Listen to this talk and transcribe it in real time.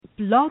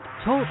Blog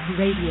Talk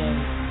Radio.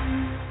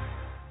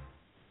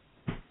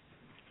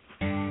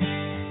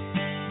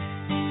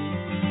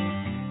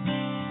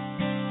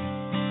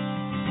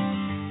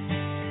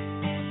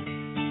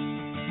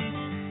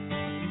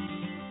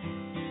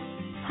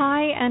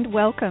 Hi, and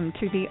welcome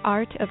to The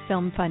Art of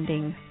Film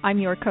Funding. I'm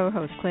your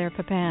co-host, Claire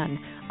Papin,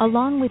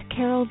 along with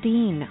Carol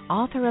Dean,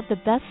 author of the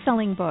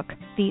best-selling book,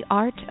 The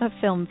Art of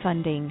Film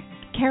Funding.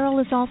 Carol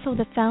is also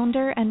the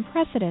founder and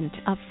president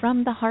of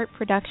From the Heart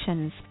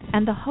Productions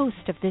and the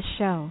host of this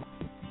show.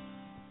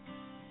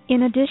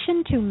 In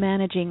addition to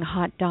managing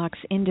Hot Docs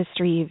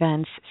industry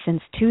events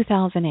since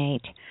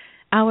 2008,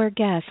 our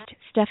guest,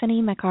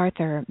 Stephanie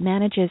MacArthur,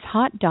 manages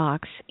Hot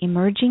Docs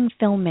Emerging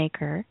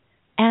Filmmaker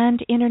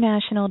and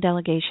international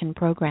delegation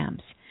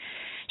programs.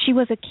 She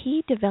was a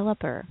key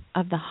developer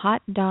of the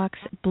Hot Docs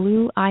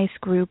Blue Ice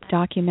Group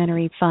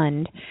Documentary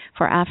Fund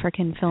for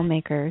African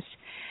filmmakers,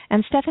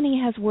 and Stephanie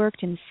has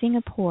worked in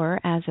Singapore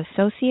as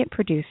associate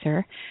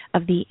producer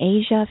of the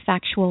Asia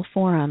Factual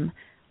Forum,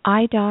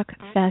 IDoc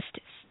Fest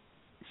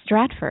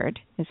Stratford,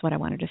 is what I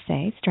wanted to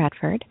say,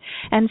 Stratford,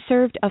 and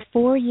served a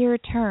 4-year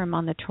term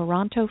on the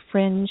Toronto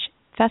Fringe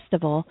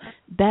Festival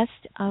Best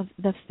of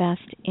the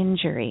Fest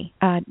jury.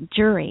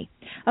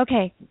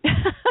 Okay,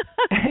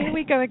 here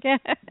we go again.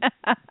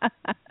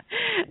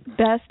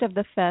 Best of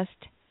the Fest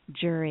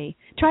jury.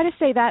 Try to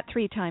say that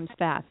 3 times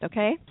fast,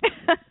 okay?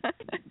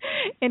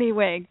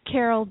 Anyway,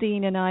 Carol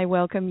Dean and I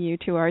welcome you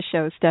to our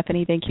show.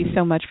 Stephanie, thank you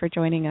so much for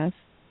joining us.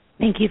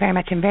 Thank you very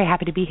much. I'm very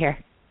happy to be here.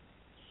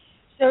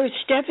 So,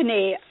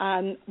 Stephanie,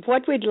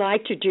 what we'd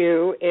like to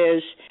do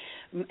is,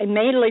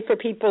 mainly for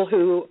people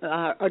who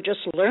are just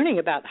learning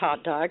about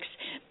Hot Docs,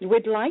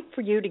 we'd like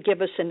for you to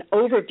give us an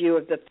overview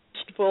of the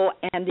festival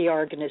and the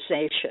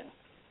organization.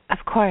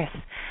 Of course.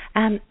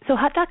 So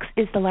Hot Docs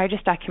is the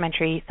largest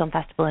documentary film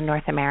festival in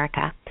North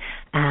America,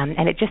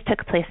 and it just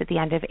took place at the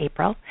end of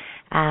April,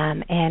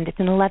 and it's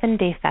an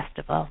 11-day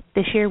festival.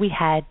 This year we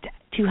had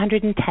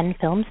 210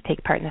 films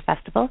take part in the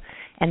festival,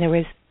 and there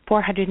was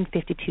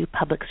 452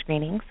 public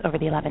screenings over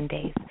the 11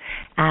 days.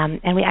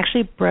 And we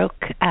actually broke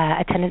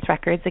attendance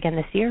records again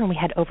this year, and we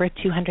had over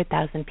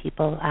 200,000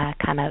 people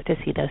come out to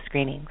see those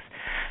screenings.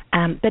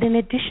 But in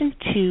addition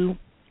to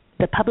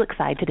the public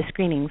side, to the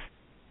screenings,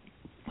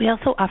 we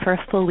also offer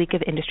a full week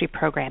of industry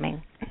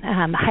programming.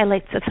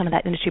 Highlights of some of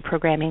that industry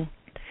programming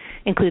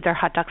includes our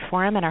Hot Docs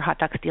Forum and our Hot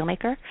Docs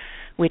Dealmaker,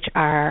 which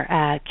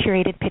are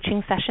curated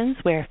pitching sessions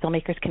where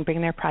filmmakers can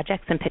bring their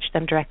projects and pitch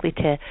them directly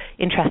to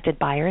interested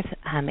buyers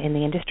in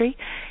the industry.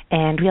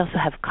 And we also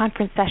have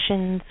conference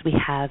sessions, we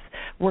have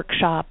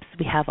workshops,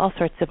 we have all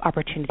sorts of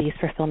opportunities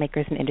for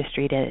filmmakers and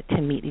industry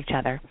to meet each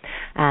other.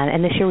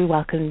 And this year we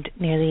welcomed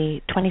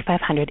nearly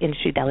 2,500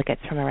 industry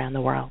delegates from around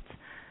the world.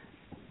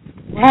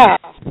 Wow,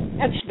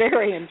 that's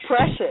very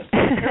impressive.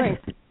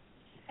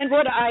 And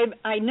what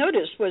I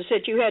noticed was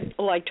that you had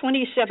like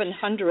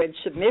 2,700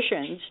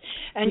 submissions,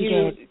 and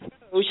you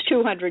chose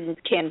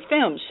 210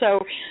 films. So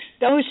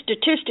those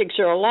statistics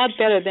are a lot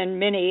better than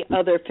many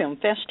other film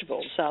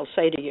festivals, I'll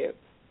say to you.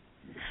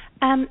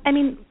 I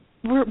mean,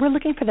 we're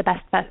looking for the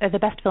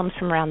best films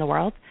from around the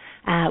world.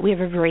 We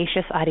have a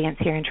voracious audience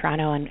here in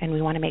Toronto, and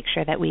we want to make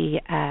sure that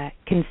we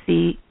can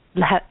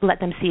let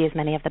them see as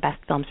many of the best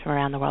films from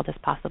around the world as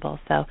possible.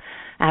 So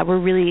we're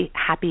really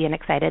happy and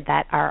excited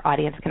that our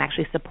audience can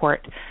actually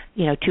support,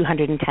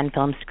 210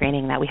 film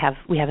screening, that we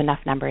have enough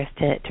numbers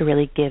to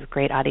really give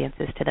great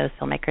audiences to those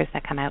filmmakers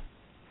that come out.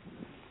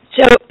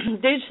 So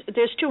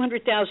there's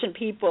 200,000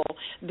 people.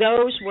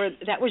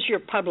 That was your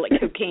public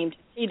who came to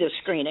see the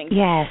screening.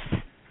 Yes.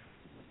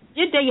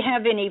 Did they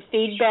have any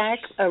feedback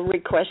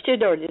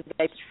requested, or did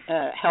they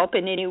help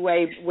in any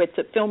way with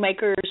the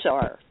filmmakers,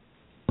 or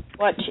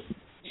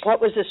what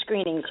was the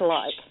screening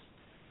like?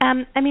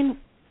 I mean,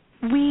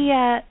 we,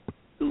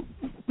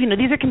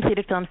 these are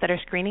completed films that are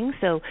screening.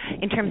 So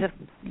in terms of,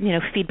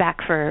 feedback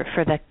for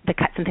the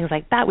cuts and things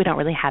like that, we don't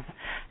really have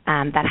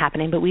that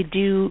happening. But we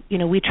do,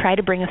 we try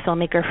to bring a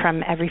filmmaker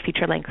from every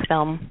feature-length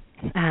film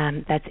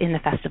that's in the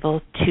festival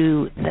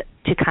to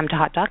come to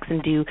Hot Docs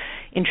and do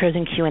intros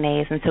and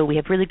Q&As. And so we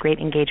have really great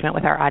engagement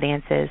with our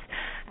audiences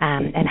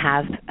and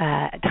have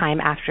time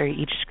after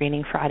each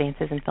screening for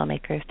audiences and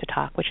filmmakers to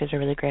talk, which is a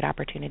really great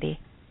opportunity.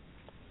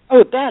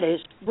 Oh, that is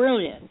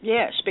brilliant,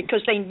 yes,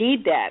 because they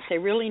need that. They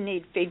really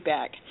need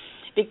feedback.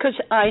 Because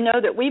I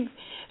know that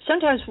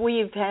sometimes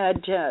we've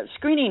had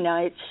screening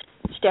nights,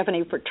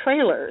 Stephanie, for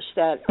trailers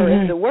that are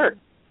in the works.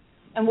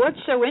 And what's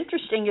so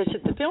interesting is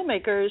that the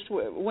filmmakers,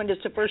 when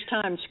it's the first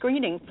time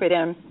screening for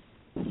them,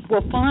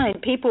 will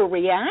find people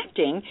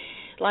reacting.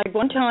 Like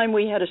one time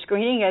we had a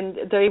screening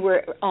and they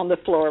were on the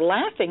floor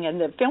laughing,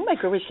 and the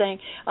filmmaker was saying,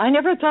 "I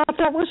never thought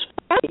that was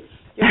funny."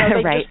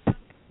 Right.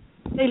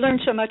 They learn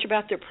so much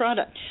about their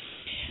product.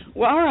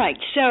 Well, all right.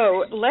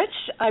 So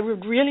I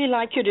would really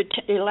like you to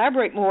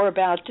elaborate more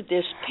about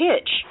this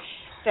pitch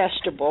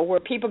festival where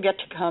people get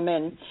to come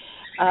and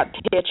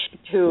pitch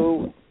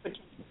to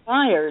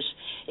buyers.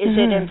 Is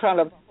it in front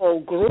of a whole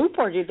group,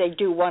 or do they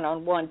do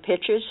one-on-one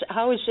pitches?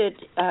 How is it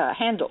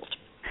handled?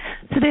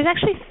 So there's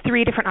actually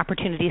 3 different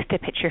opportunities to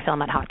pitch your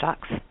film at Hot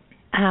Docs.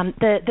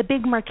 the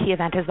big marquee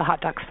event is the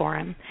Hot Docs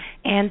Forum.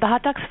 And the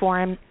Hot Docs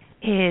Forum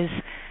is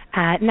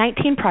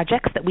 19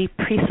 projects that we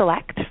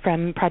pre-select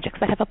from projects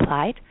that have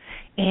applied,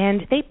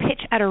 and they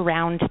pitch at a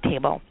round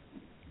table.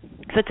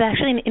 So it's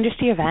actually an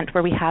industry event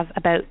where we have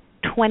about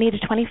 20 to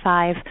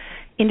 25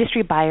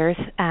 industry buyers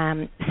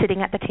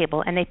sitting at the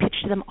table, and they pitch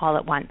to them all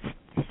at once.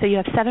 So you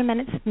have 7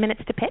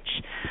 minutes to pitch,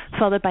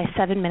 followed by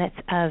 7 minutes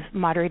of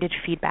moderated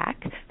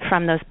feedback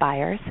from those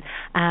buyers.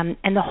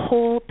 And the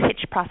whole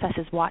pitch process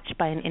is watched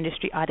by an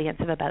industry audience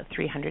of about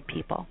 300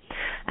 people.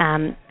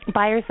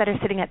 Buyers that are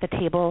sitting at the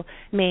table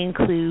may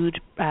include,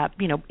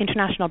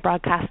 international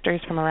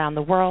broadcasters from around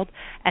the world,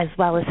 as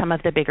well as some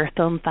of the bigger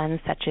film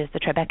funds such as the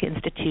Tribeca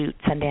Institute,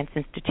 Sundance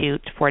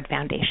Institute, Ford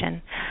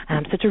Foundation.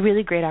 So it's a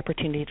really great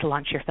opportunity to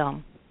launch your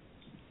film.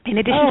 In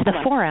addition to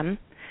the forum,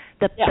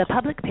 the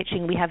public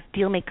pitching, we have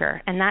Dealmaker,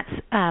 and that's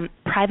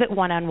private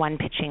one-on-one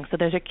pitching. So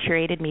those are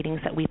curated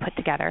meetings that we put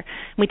together.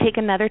 We take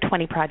another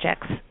 50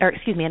 projects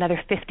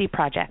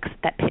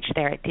that pitch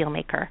there at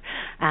Dealmaker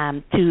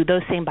to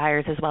those same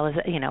buyers, as well as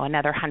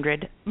another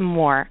 100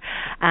 more.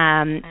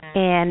 And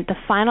the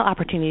final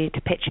opportunity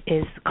to pitch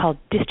is called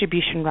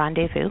Distribution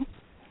Rendezvous.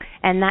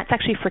 And that's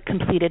actually for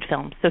completed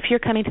films. So if you're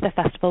coming to the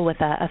festival with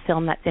a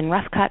film that's in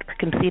rough cut or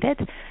completed,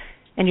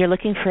 and you're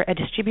looking for a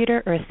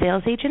distributor or a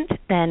sales agent,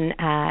 then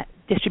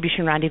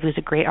Distribution Rendezvous is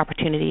a great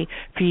opportunity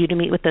for you to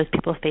meet with those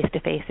people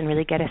face-to-face and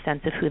really get a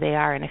sense of who they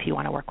are and if you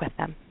want to work with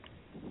them.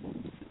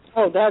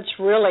 Oh, that's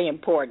really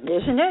important,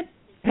 isn't it?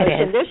 It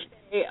is. In this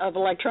day of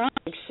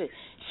electronics,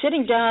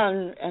 sitting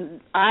down and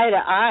eye to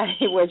eye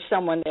with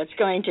someone that's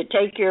going to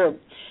take your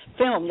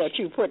film that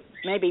you put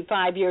maybe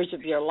 5 years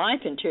of your life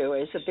into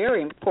is a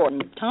very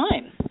important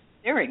time.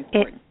 Very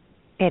important.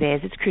 It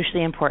is. It's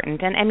crucially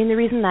important. And, the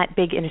reason that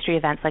big industry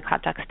events like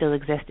Hot Docs still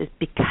exist is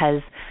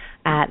because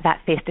that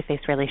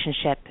face-to-face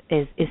relationship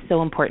is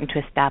so important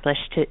to establish,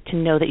 to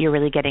know that you're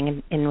really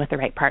getting in with the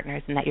right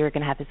partners and that you're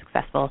going to have a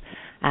successful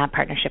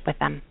partnership with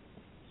them.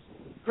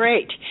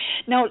 Great.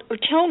 Now,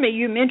 tell me,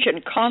 you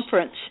mentioned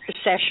conference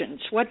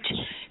sessions. What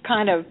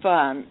kind of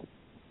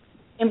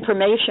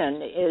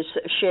information is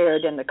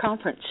shared in the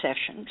conference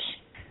sessions?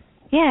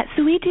 Yeah,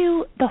 so we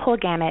do the whole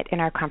gamut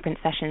in our conference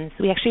sessions.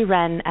 We actually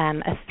run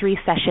a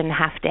 3-session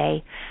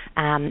half-day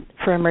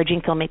for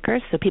emerging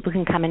filmmakers, so people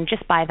can come and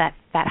just buy that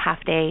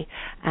half-day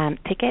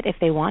ticket if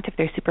they want, if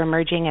they're super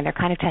emerging and they're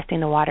kind of testing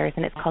the waters,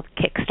 and it's called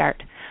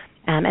Kickstart.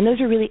 And those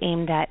are really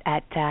aimed at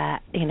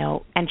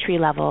entry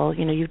level.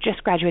 You've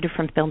just graduated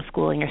from film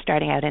school and you're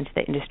starting out into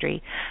the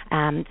industry.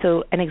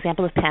 So an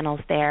example of panels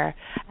there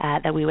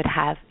that we would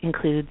have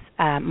includes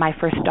My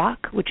First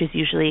Doc, which is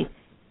usually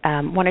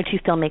 1 or 2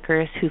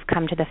 filmmakers who've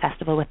come to the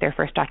festival with their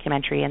first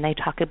documentary, and they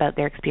talk about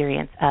their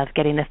experience of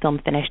getting the film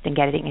finished and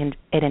getting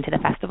it into the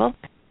festival.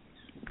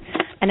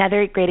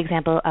 Another great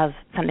example of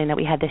something that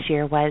we had this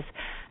year was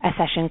a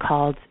session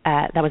called,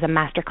 that was a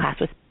master class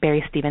with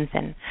Barry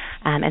Stevenson.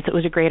 And so it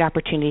was a great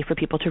opportunity for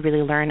people to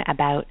really learn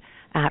about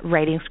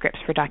writing scripts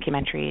for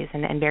documentaries.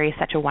 And Barry is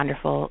such a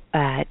wonderful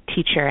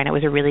teacher, and it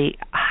was a really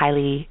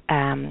highly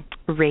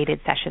rated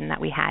session that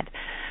we had.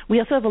 We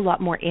also have a lot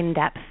more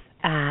in-depth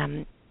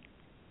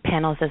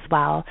panels as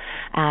well.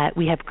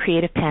 We have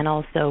creative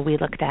panels, so we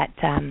looked at,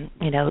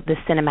 the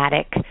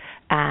cinematic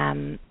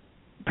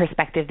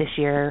perspective this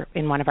year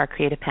in one of our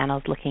creative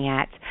panels, looking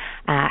at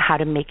how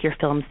to make your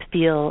films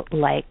feel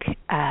like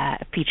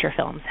feature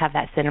films, have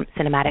that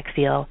cinematic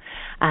feel.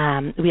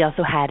 We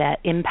also had an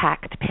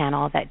impact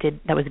panel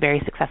that was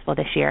very successful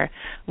this year,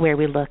 where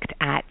we looked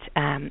at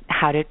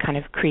how to kind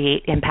of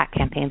create impact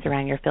campaigns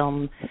around your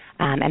film,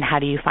 and how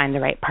do you find the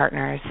right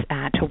partners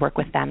to work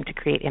with them to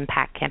create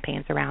impact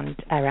campaigns around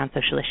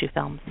social issue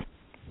films.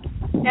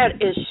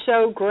 That is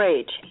so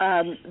great.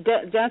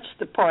 That's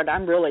the part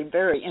I'm really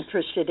very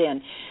interested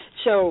in.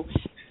 So,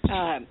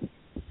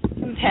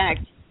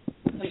 impact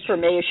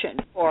information,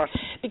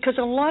 because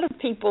a lot of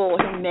people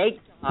who make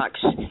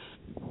docs,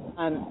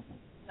 the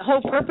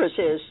whole purpose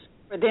is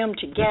for them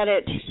to get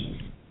it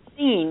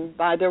seen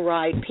by the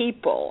right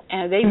people,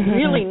 and they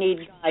really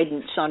need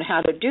guidance on how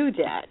to do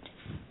that.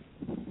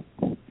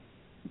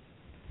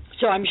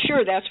 So I'm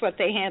sure that's what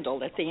they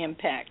handled at the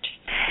Impact.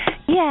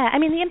 Yeah,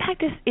 the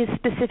Impact is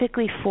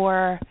specifically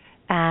for,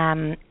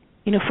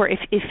 for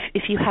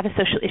if you have a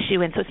social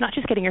issue, and so it's not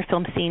just getting your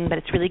film seen, but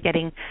it's really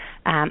getting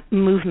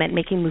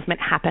making movement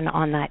happen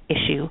on that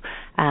issue,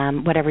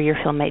 whatever your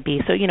film might be.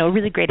 So, a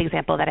really great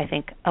example that I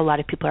think a lot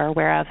of people are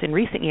aware of in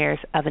recent years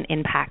of an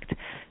Impact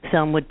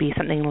film would be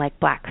something like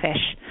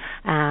Blackfish,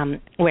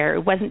 where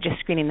it wasn't just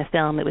screening the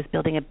film, it was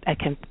building a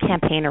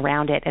campaign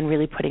around it and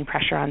really putting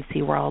pressure on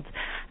SeaWorld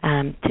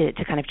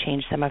to kind of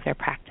change some of their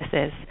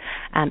practices.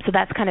 So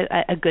that's kind of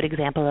a good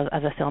example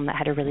of a film that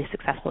had a really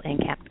successful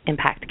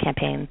impact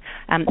campaign.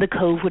 The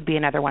Cove would be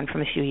another one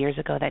from a few years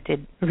ago that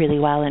did really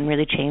well and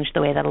really changed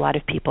the way that a lot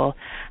of people,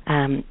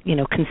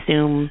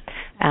 consume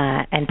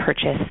and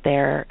purchase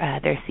their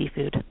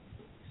seafood.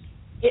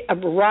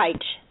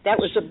 Right. That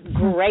was a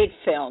great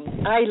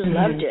film. I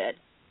loved it.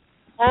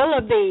 All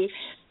of the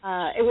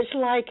It was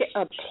like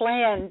a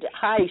planned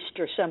heist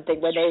or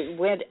something where they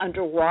went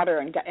underwater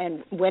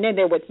and went in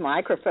there with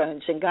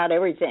microphones and got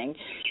everything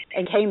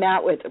and came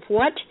out with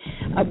what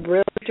a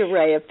brilliant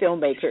array of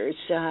filmmakers.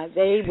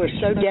 They were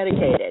so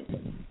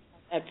dedicated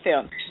at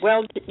film.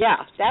 Well, yeah,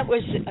 that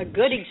was a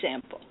good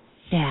example.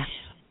 Yeah.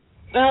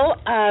 Well,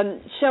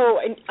 so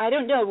I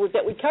don't know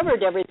that we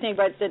covered everything,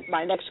 but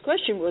my next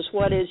question was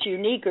what is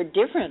unique or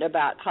different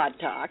about Hot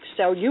Docs?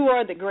 So you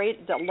are the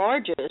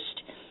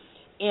largest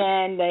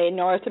in the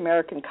North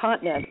American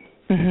continent.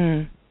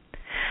 Mm-hmm.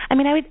 I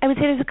mean, I would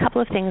say there's a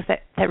couple of things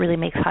that really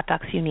makes Hot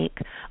Docs unique.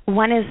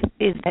 One is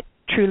that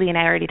truly, and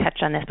I already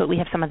touched on this, but we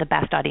have some of the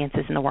best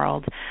audiences in the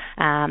world.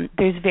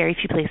 There's very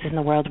few places in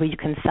the world where you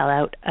can sell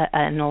out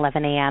an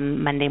 11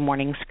 a.m. Monday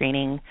morning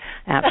screening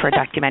for a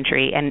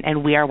documentary,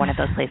 and we are one of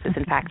those places.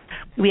 In fact,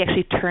 we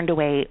actually turned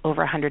away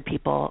over 100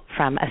 people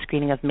from a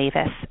screening of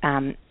Mavis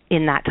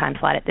in that time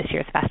slot at this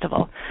year's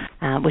festival,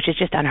 which is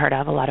just unheard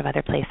of a lot of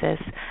other places.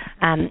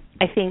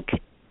 I think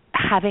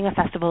having a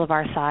festival of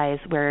our size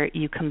where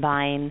you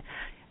combine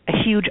a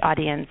huge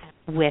audience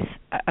with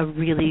a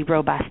really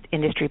robust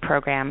industry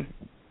program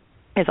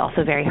is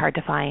also very hard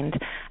to find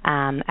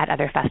at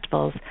other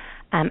festivals.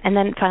 And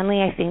then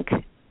finally, I think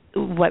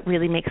what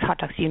really makes Hot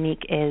Docs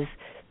unique is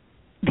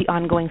the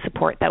ongoing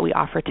support that we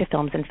offer to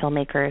films and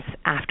filmmakers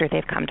after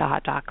they've come to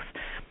Hot Docs.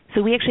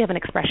 So we actually have an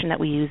expression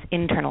that we use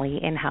internally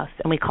in-house,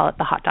 and we call it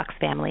the Hot Docs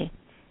family.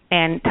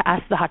 And to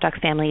us, the Hot Docs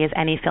family is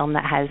any film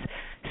that has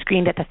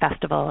screened at the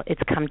festival, it's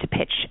come to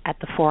pitch at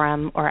the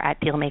Forum or at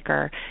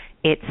Dealmaker,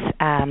 it's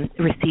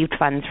received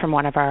funds from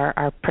one of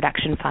our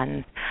production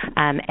funds.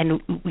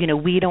 And, you know,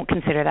 we don't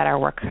consider that our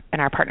work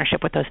and our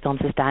partnership with those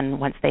films is done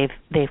once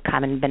they've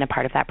come and been a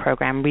part of that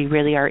program. We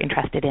really are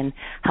interested in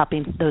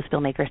helping those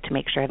filmmakers to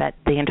make sure that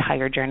the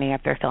entire journey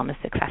of their film is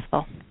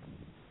successful.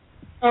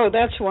 Oh,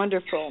 that's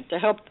wonderful, to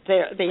help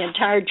the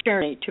entire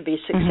journey to be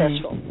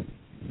successful.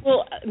 Mm-hmm.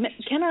 Well,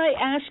 can I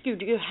ask you,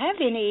 do you have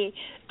any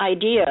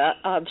idea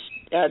of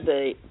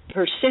the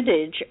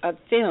percentage of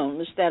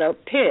films that are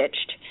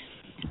pitched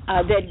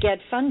that get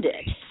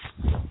funded?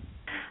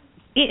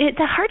 It's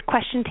a hard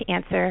question to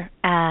answer.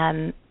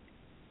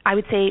 I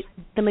would say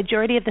the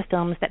majority of the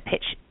films that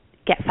pitch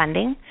get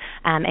funding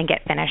and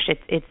get finished.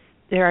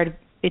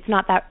 It's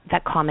not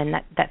that common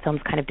that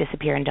films kind of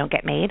disappear and don't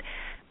get made.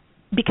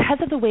 Because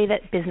of the way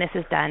that business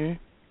is done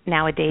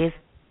nowadays,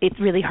 it's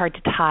really hard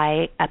to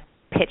tie a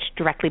pitch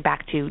directly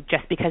back to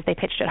just because they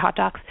pitched at Hot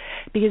Docs,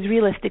 because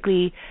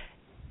realistically,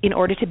 in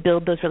order to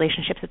build those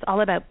relationships, it's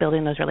all about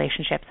building those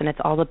relationships, and it's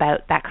all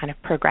about that kind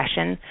of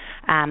progression.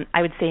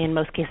 I would say in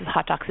most cases,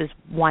 Hot Docs is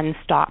one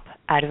stop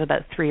out of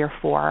about 3 or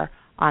 4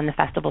 on the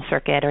festival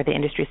circuit or the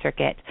industry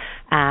circuit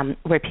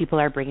where people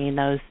are bringing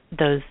those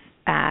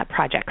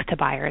projects to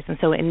buyers. And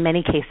so in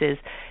many cases,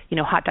 you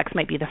know, Hot Docs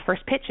might be the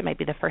first pitch. It might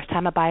be the first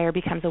time a buyer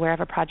becomes aware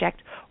of a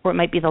project, or it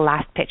might be the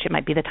last pitch. It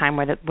might be the time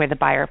where the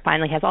buyer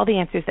finally has all the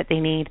answers that they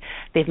need.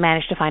 They've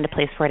managed to find a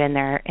place for it in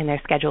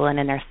their schedule and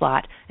in their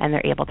slot, and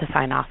they're able to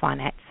sign off on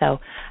it. So,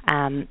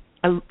 a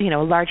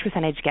large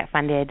percentage get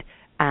funded,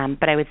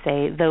 but I would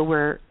say though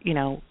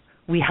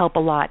we help a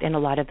lot in a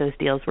lot of those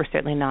deals, we're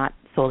certainly not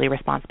solely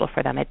responsible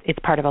for them. It's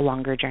part of a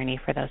longer journey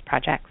for those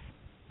projects.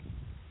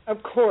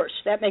 Of course,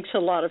 that makes a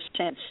lot of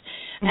sense.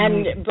 Mm-hmm.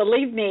 And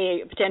believe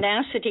me,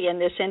 tenacity in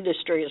this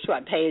industry is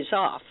what pays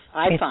off,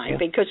 I find,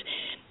 because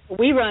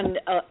we run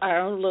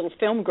our own little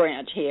film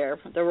grant here,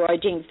 the Roy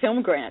Dean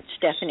Film Grant,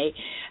 Stephanie,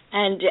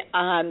 and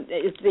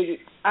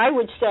I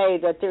would say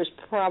that there's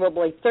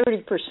probably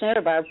 30%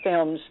 of our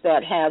films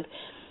that have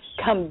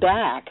come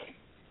back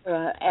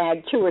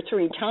and 2 or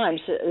 3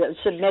 times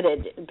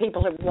submitted.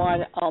 People have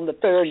won on the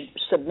 3rd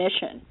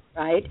submission,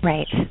 right?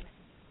 Right.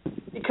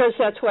 Because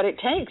that's what it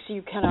takes.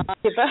 You cannot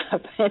give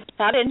up.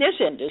 Not in this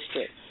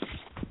industry.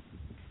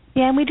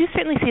 Yeah, and we do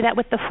certainly see that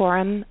with the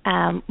Forum,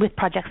 with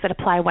projects that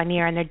apply one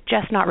year and they're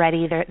just not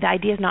ready. The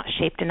idea is not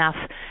shaped enough.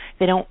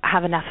 They don't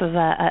have enough of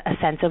a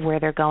sense of where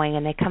they're going,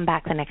 and they come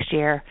back the next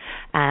year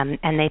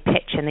and they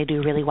pitch and they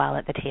do really well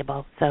at the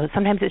table. So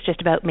sometimes it's just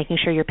about making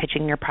sure you're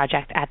pitching your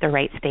project at the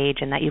right stage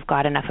and that you've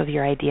got enough of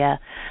your idea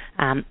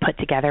put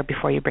together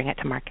before you bring it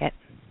to market.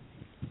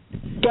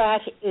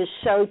 That is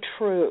so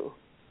true.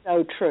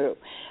 So true.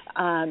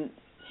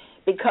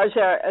 Because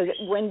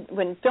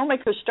when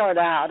filmmakers start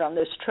out on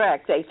this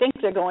trek, they think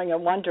they're going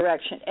in one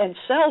direction, and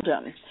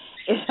seldom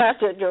is that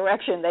the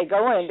direction they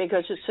go in,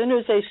 because as soon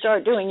as they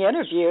start doing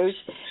interviews,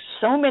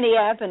 so many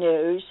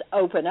avenues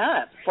open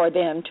up for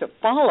them to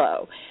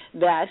follow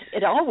that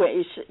it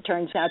always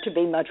turns out to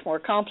be much more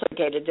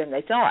complicated than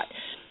they thought.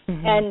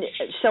 Mm-hmm. And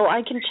so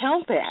I can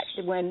tell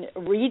that when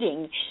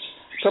reading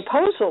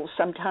proposals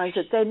sometimes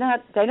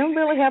that they don't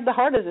really have the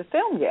heart of the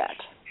film yet.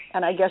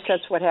 And I guess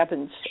that's what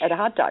happens at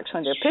Hot Docs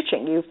when they're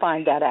pitching. You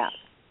find that out.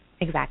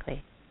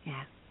 Exactly,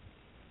 yeah.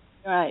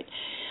 Right.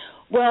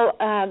 Well,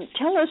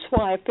 tell us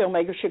why a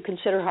filmmaker should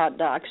consider Hot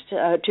Docs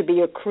to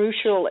be a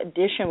crucial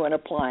addition when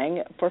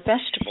applying for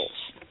festivals.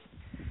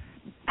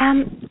 I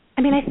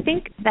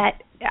think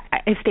that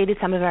I've stated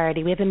some of it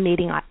already. We have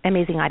amazing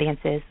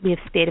audiences. We have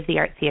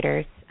state-of-the-art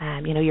theaters.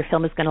 Your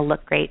film is going to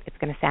look great. It's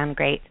going to sound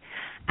great.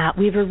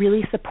 We have a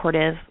really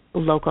supportive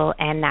local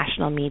and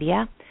national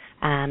media,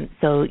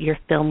 so your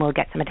film will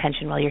get some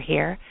attention while you're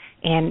here.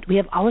 And we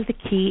have all of the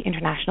key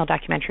international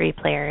documentary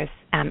players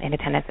in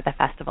attendance at the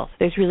festival. So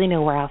there's really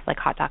nowhere else like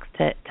Hot Docs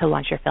to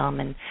launch your film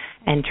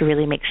and to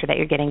really make sure that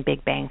you're getting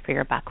big bang for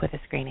your buck with a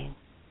screening.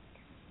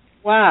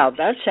 Wow,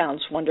 that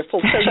sounds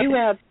wonderful. So you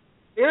have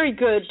very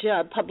good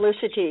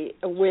publicity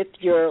with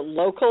your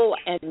local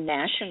and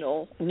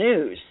national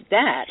news.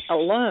 That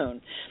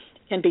alone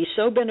can be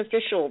so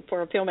beneficial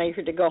for a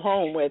filmmaker to go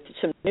home with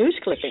some news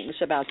clippings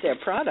about their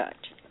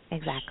product.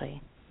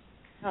 Exactly.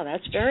 Oh,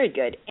 that's very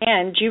good.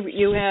 And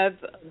you have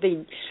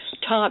the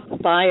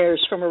top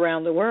buyers from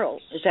around the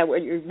world. Is that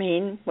what you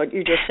mean, what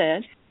you just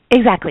said?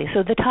 Exactly.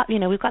 So the top,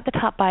 we've got the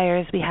top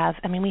buyers. We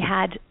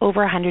had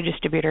over 100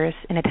 distributors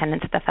in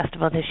attendance at the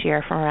festival this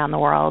year from around the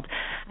world,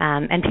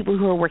 and people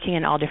who are working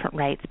in all different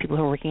rights, people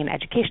who are working in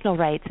educational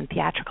rights and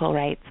theatrical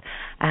rights.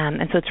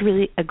 And so it's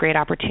really a great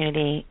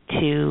opportunity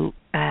to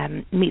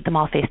meet them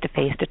all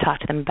face-to-face, to talk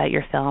to them about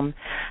your film,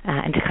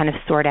 and to kind of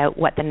sort out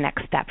what the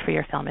next step for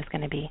your film is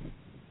going to be.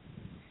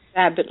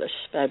 Fabulous,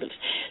 fabulous.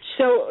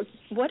 So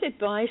what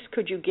advice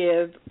could you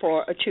give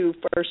to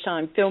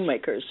first-time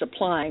filmmakers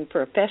applying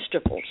for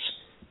festivals?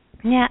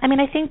 Yeah, I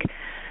think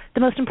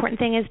the most important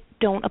thing is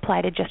don't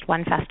apply to just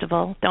one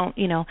festival.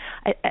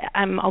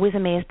 I'm always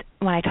amazed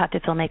when I talk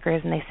to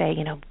filmmakers and they say,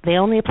 they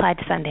only applied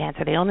to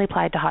Sundance or they only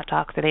applied to Hot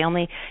Docs or they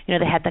only, they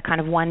had the kind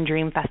of one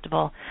dream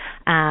festival.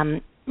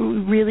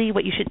 Really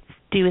what you should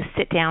do is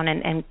sit down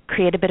and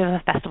create a bit of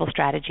a festival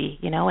strategy,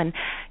 and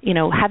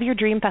have your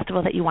dream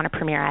festival that you want to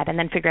premiere at, and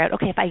then figure out,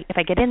 okay, if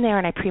I get in there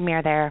and I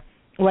premiere there,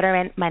 what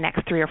are my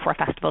next 3 or 4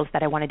 festivals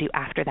that I want to do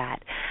after that?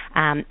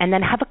 And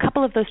then have a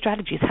couple of those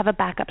strategies. Have a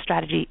backup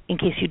strategy in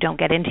case you don't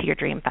get into your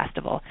dream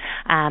festival,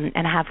 and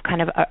have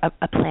kind of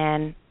a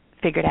plan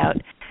figured out.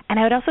 And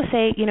I would also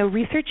say,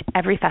 research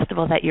every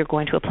festival that you're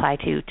going to apply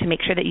to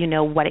make sure that you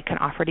know what it can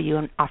offer to you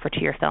and offer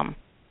to your film.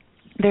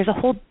 There's a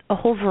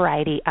whole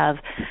variety of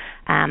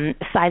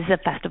sizes of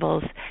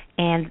festivals,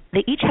 and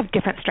they each have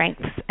different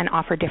strengths and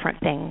offer different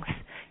things.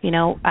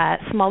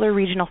 Smaller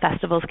regional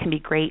festivals can be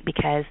great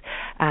because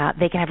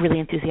they can have really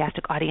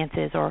enthusiastic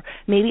audiences, or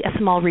maybe a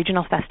small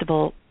regional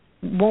festival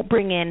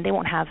they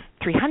won't have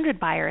 300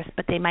 buyers,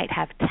 but they might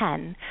have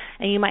 10,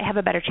 and you might have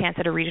a better chance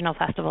at a regional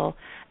festival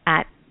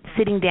at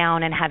sitting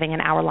down and having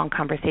an hour-long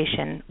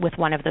conversation with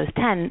one of those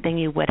 10 than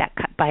you would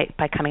by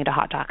coming to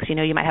Hot Docs.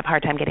 You might have a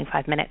hard time getting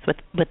 5 minutes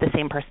with the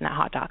same person at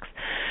Hot Docs.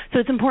 So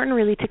it's important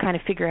really to kind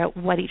of figure out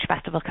what each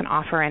festival can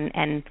offer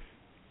and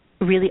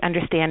really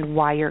understand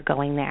why you're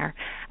going there.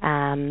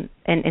 And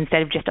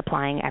instead of just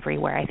applying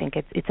everywhere, I think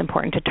it's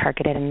important to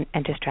target it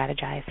and to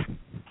strategize.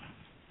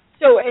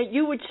 So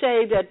you would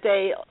say that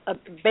they,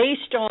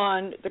 based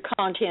on the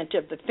content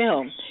of the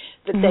film,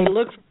 that they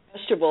look for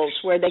festivals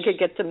where they could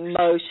get the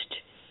most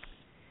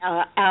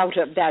out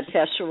of that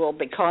festival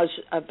because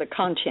of the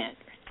content.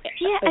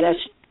 Yeah,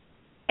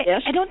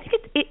 yes? I don't think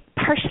it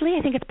partially.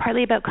 I think it's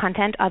partly about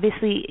content.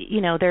 Obviously,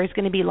 there's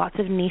going to be lots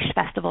of niche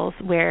festivals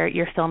where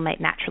your film might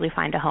naturally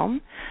find a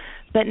home,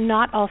 but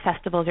not all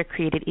festivals are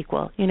created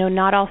equal.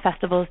 Not all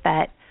festivals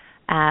that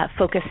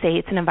focus, say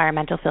it's an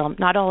environmental film,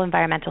 not all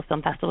environmental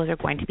film festivals are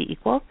going to be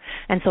equal.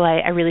 And so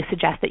I really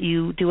suggest that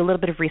you do a little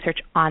bit of research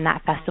on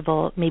that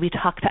festival, maybe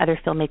talk to other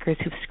filmmakers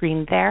who've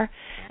screened there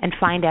and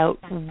find out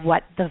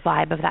what the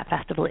vibe of that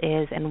festival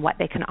is and what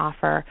they can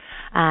offer.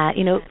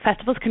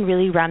 Festivals can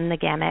really run the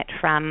gamut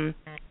from,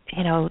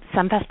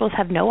 some festivals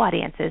have no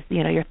audiences.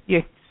 Your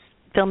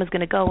film is going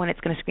to go and it's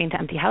going to screen to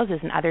empty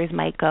houses, and others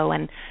might go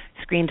and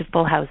screen to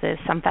full houses.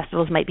 Some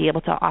festivals might be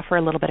able to offer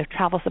a little bit of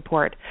travel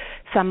support.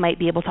 Some might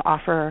be able to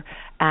offer,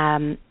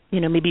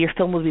 maybe your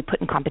film will be put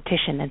in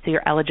competition, and so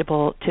you're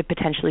eligible to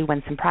potentially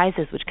win some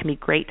prizes, which can be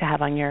great to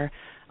have on your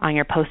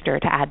poster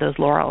to add those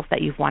laurels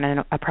that you've won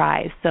a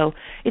prize. So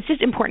it's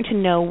just important to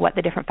know what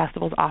the different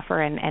festivals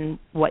offer and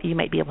what you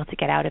might be able to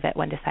get out of it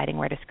when deciding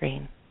where to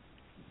screen.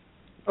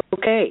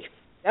 Okay.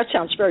 That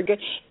sounds very good.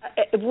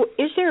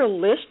 Is there a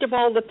list of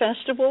all the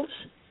festivals,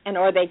 and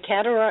are they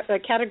categories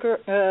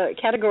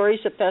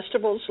of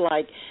festivals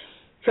like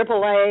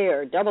AAA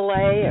or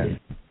AA?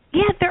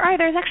 Yeah, there are.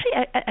 There's actually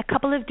a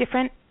couple of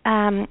different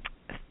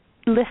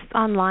lists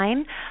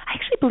online. I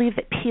actually believe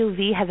that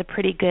POV has a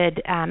pretty good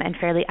and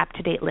fairly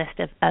up-to-date list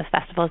of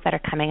festivals that are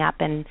coming up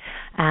and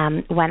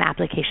when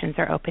applications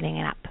are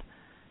opening up.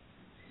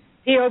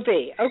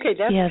 POV. Okay,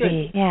 that's POV,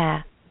 good.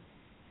 Yeah.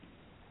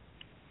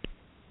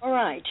 All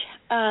right.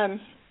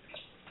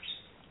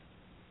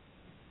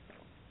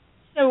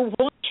 So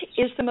what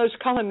is the most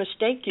common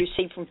mistake you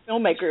see from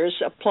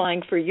filmmakers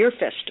applying for your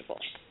festival?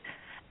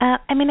 I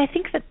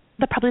think that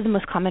probably the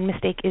most common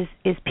mistake is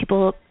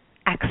people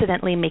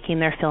accidentally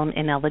making their film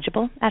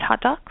ineligible at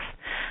Hot Docs.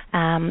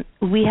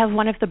 We have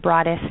one of the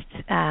broadest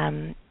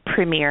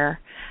premiere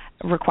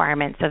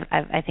requirements of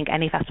I think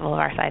any festival of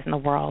our size in the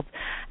world.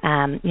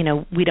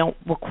 We don't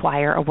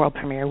require a world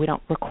premiere. We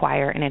don't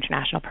require an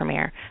international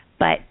premiere.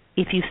 But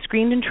if you've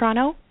screened in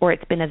Toronto or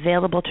it's been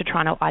available to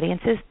Toronto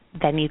audiences,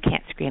 then you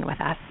can't screen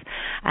with us.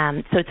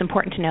 So it's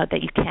important to note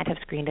that you can't have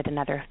screened at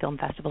another film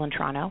festival in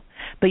Toronto,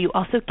 but you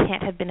also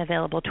can't have been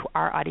available to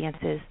our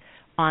audiences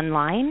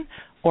online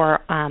or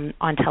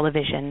on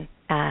television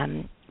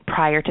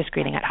prior to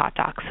screening at Hot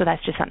Docs. So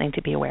that's just something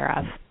to be aware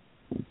of.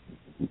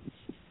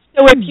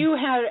 So if you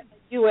had a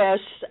U.S.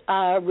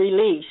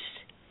 Release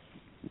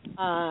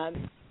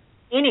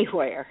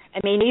anywhere, I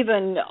mean,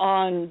 even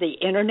on the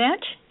Internet,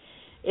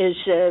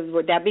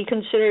 would that be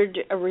considered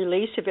a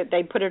release if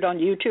they put it on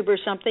YouTube or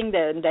something?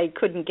 Then they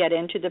couldn't get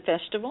into the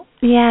festival?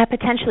 Yeah,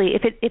 potentially.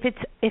 If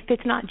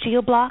it's not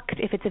geo-blocked,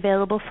 if it's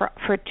available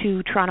for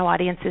to Toronto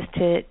audiences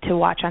to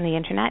watch on the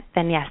Internet,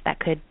 then yes, that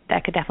could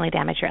definitely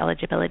damage your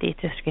eligibility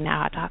to screen at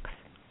Hot Docs.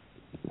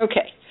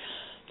 Okay.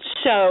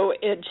 So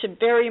it's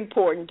very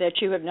important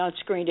that you have not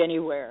screened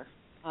anywhere.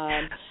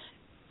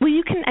 Well,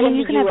 you can. I mean,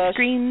 you can have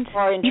screened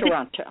or in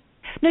Toronto.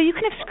 No, you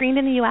can have screened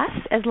in the U.S.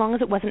 as long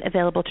as it wasn't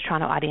available to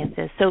Toronto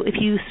audiences. So if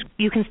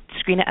you can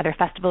screen at other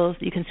festivals,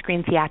 you can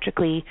screen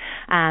theatrically.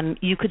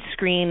 You could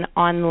screen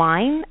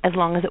online as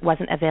long as it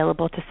wasn't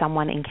available to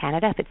someone in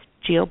Canada if it's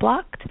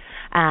geo-blocked.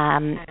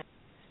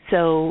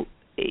 So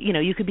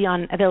you could be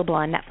available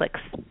on Netflix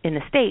in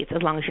the States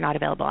as long as you're not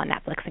available on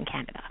Netflix in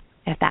Canada,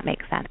 if that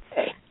makes sense.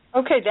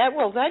 Okay.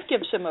 That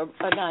gives them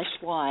a nice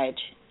wide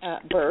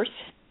berth.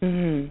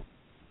 Mm-hmm.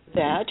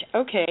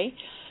 Okay.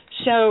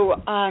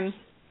 So.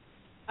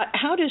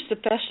 How does the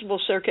festival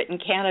circuit in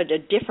Canada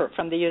differ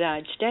from the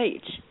United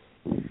States?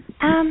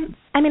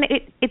 I mean,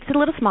 it's a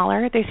little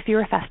smaller. There's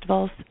fewer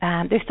festivals.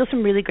 There's still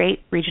some really great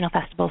regional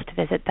festivals to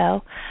visit,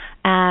 though.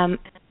 I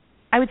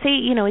would say,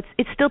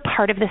 it's still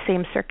part of the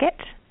same circuit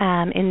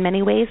in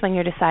many ways when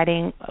you're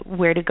deciding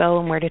where to go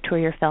and where to tour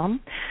your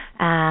film.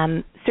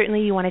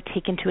 Certainly, you want to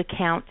take into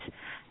account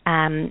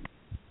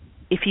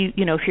if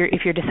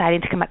you're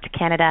deciding to come up to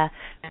Canada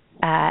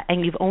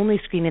and you've only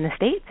screened in the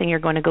States and you're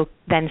going to go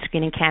then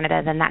screen in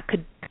Canada, then that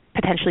could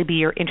potentially be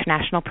your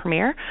international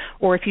premiere.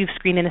 Or if you've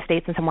screened in the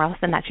States and somewhere else,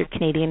 then that's your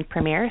Canadian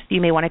premiere. So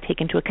you may want to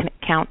take into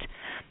account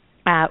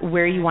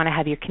where you want to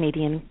have your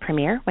Canadian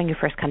premiere when you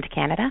first come to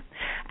Canada.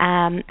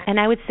 And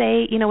I would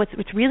say,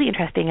 what's really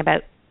interesting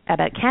about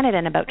Canada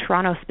and about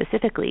Toronto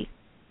specifically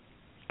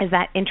is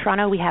that in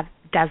Toronto we have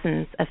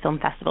dozens of film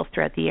festivals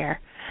throughout the year.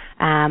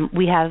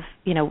 We have,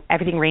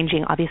 everything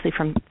ranging obviously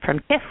from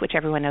TIFF, which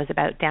everyone knows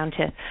about, down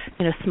to,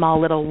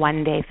 small little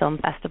one-day film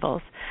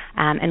festivals.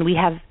 And we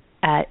have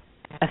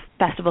a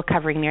festival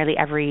covering nearly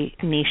every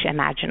niche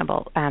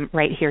imaginable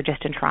right here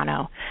just in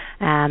Toronto.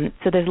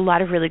 So there's a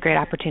lot of really great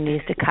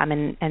opportunities to come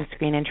and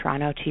screen in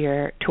Toronto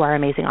to our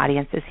amazing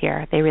audiences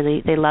here.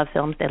 They love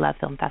films. They love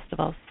film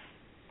festivals.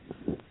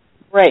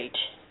 Great.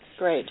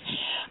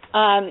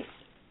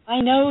 I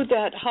know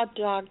that Hot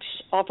Docs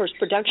offers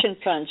production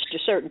funds to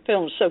certain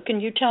films, so can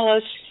you tell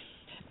us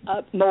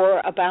more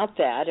about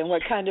that and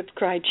what kind of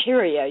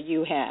criteria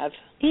you have?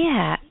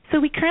 Yeah, so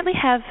we currently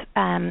have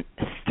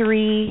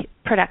 3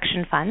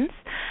 production funds,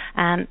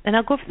 and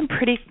I'll go over them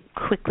pretty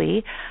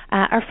quickly.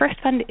 Our first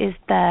fund is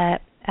the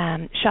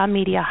Shaw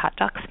Media Hot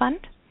Docs Fund,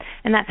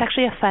 and that's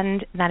actually a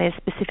fund that is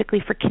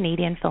specifically for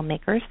Canadian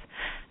filmmakers.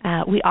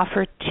 We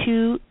offer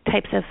 2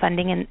 types of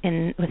funding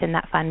within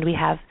that fund. We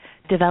have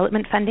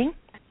development funding,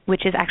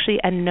 which is actually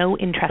a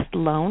no-interest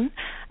loan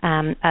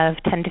of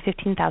 $10,000 to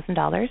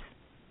 $15,000,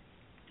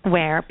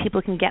 where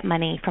people can get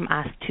money from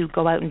us to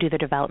go out and do the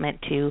development,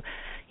 to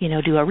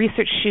do a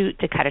research shoot,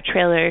 to cut a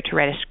trailer, to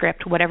write a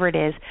script, whatever it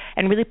is,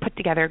 and really put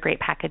together a great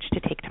package to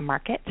take to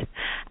market.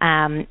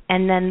 And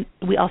then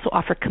we also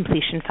offer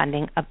completion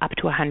funding of up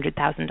to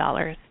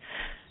 $100,000.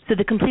 So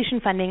the completion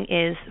funding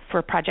is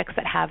for projects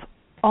that have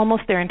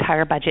almost their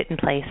entire budget in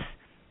place,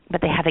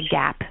 but they have a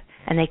gap,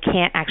 and they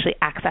can't actually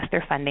access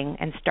their funding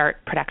and start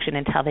production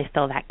until they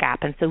fill that gap.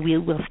 And so we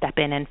will step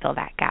in and fill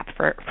that gap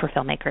for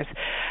filmmakers.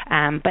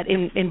 But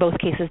in both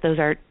cases, those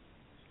are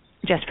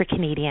just for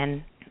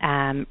Canadian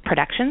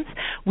productions.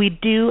 We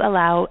do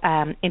allow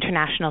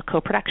international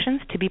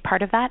co-productions to be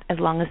part of that, as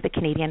long as the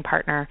Canadian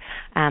partner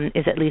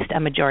is at least a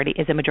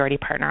majority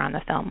partner on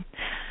the film.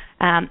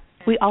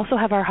 We also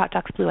have our Hot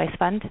Docs Blue Ice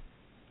Fund.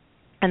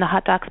 And the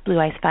Hot Docs Blue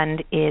Ice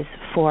Fund is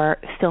for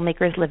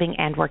filmmakers living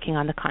and working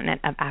on the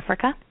continent of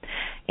Africa.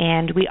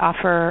 And we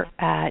offer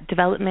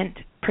development,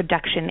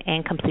 production,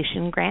 and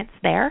completion grants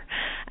there,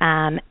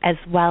 as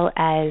well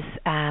as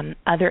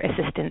other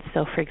assistance.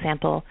 So, for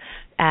example,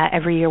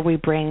 every year we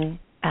bring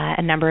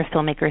a number of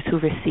filmmakers who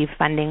receive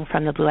funding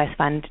from the Blue Ice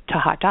Fund to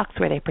Hot Docs,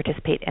 where they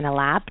participate in a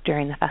lab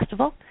during the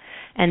festival.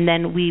 And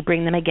then we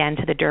bring them again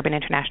to the Durban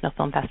International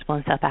Film Festival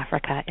in South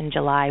Africa in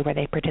July, where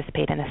they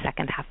participate in the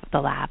second half of the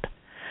lab.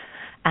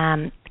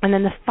 And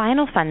then the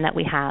final fund that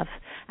we have,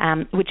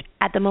 which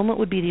at the moment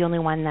would be the only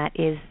one that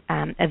is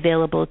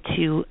available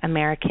to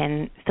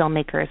American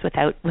filmmakers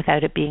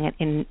without it being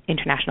an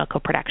international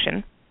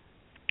co-production,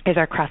 is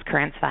our Cross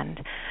Currents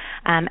Fund.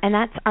 And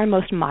that's our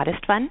most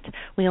modest fund.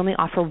 We only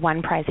offer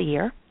one prize a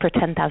year for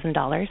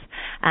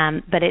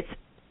 $10,000, but it's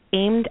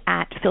aimed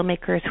at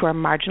filmmakers who are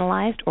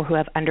marginalized or who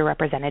have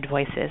underrepresented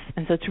voices.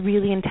 And so it's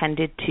really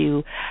intended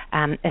to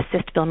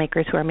assist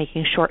filmmakers who are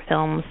making short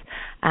films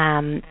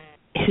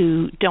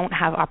who don't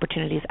have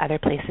opportunities other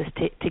places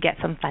to get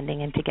some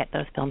funding and to get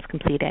those films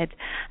completed.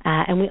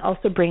 And we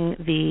also bring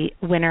the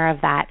winner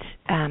of that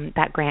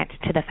grant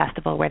to the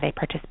festival where they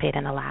participate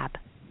in a lab.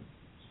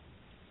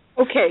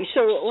 Okay,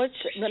 so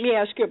let me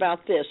ask you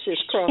about this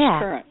cross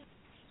current.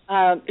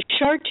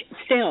 Short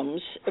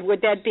films,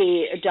 would that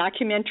be a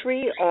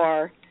documentary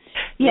or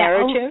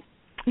narrative?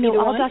 No,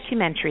 all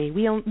documentary.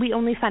 We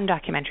only fund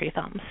documentary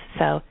films,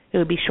 so it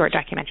would be short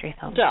documentary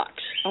films.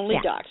 Docs,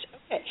 docs.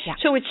 Okay. Yeah.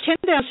 So it's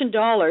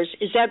 $10,000.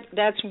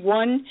 That's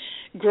one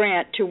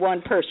grant to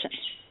one person?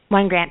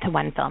 One grant to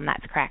one film,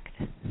 that's correct.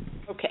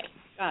 Okay,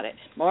 got it.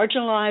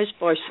 Marginalized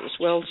voices,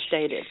 well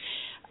stated.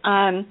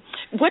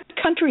 What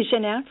countries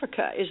in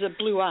Africa is the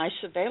Blue Ice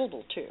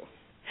available to?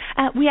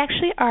 We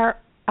actually are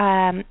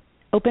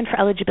open for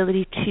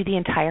eligibility to the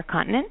entire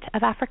continent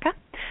of Africa,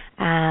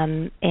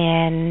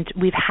 and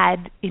we've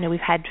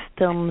had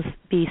films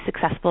be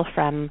successful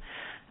from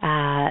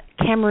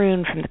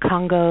Cameroon, from the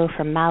Congo,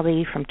 from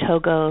Mali, from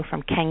Togo,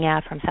 from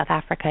Kenya, from South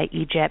Africa,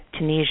 Egypt,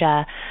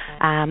 Tunisia,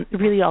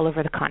 really all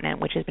over the continent,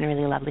 which has been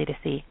really lovely to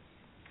see.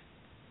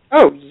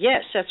 Oh,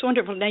 yes, that's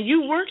wonderful. Now,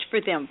 you worked for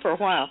them for a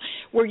while.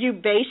 Were you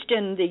based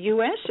in the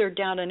U.S. or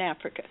down in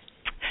Africa?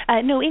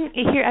 No,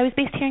 here I was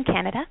based here in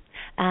Canada.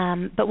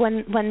 But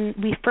when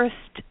we first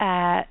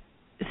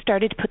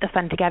started to put the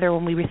fund together,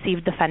 when we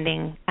received the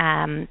funding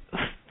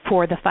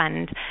for the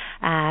fund,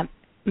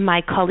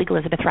 my colleague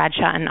Elizabeth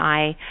Radshaw and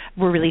I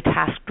were really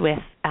tasked with,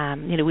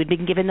 we'd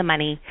been given the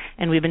money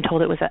and we'd been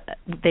told it was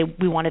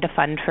we wanted a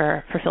fund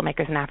for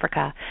filmmakers in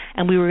Africa,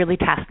 and we were really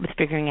tasked with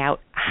figuring out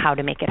how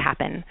to make it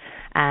happen.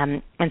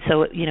 And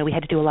so, we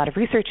had to do a lot of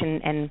research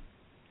and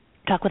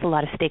talk with a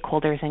lot of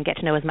stakeholders and get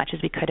to know as much as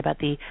we could about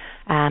the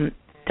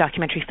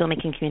documentary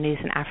filmmaking communities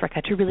in Africa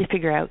to really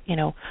figure out,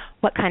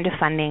 what kind of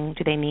funding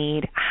do they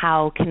need?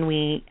 How can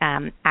we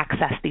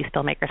access these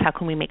filmmakers? How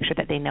can we make sure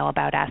that they know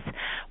about us?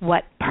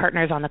 What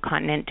partners on the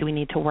continent do we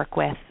need to work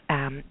with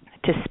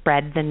to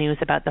spread the news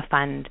about the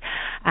fund?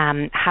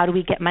 How do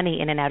we get money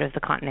in and out of the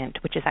continent,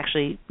 which is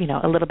actually,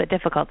 a little bit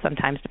difficult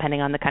sometimes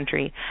depending on the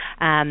country?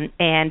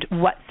 And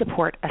what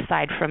support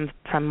aside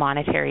from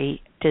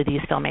monetary do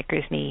these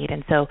filmmakers need?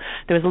 And so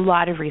there was a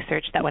lot of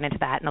research that went into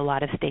that and a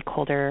lot of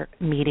stakeholder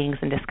meetings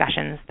and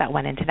discussions that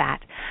went into that.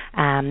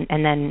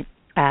 And then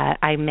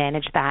I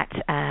managed that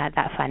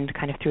fund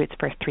kind of through its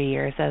first 3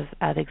 years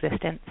of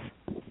existence.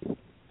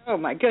 Oh,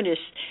 my goodness.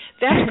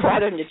 That's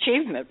quite an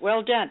achievement.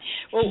 Well done.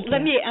 Well,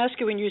 let me ask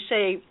you, when you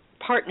say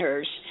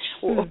partners,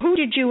 who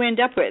did you end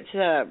up with?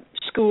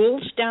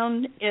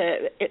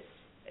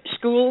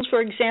 Schools,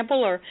 for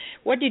example, or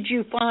what did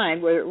you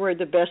find were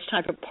the best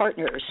type of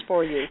partners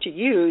for you to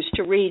use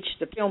to reach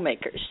the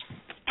filmmakers?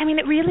 I mean,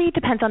 it really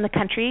depends on the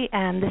country.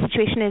 The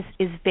situation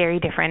is very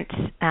different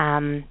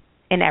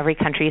in every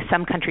country.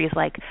 Some countries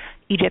like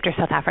Egypt or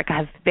South Africa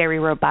have very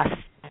robust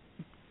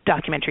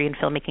documentary and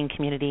filmmaking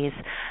communities,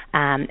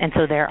 and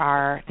so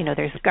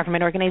there's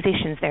government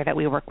organizations there that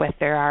we work with.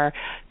 There are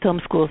film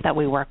schools that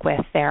we work with.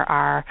 There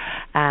are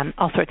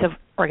all sorts of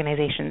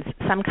organizations.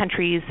 Some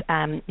countries,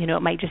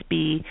 it might just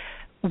be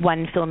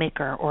one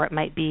filmmaker, or it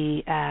might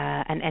be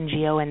an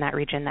NGO in that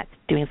region that's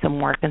doing some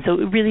work, and so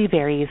it really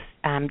varies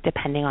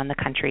depending on the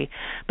country.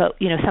 But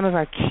some of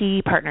our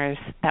key partners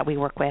that we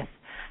work with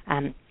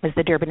is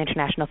the Durban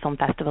International Film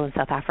Festival in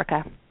South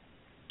Africa,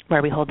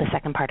 where we hold the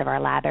second part of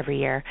our lab every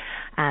year.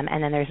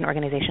 And then there's an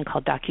organization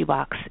called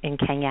DocuBox in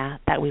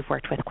Kenya that we've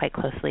worked with quite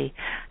closely.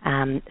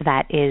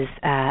 That is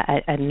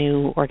a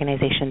new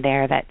organization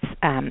there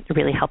that's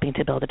really helping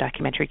to build a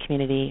documentary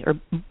community, or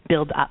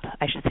build up,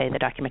 I should say, the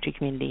documentary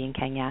community in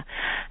Kenya.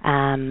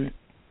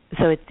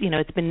 So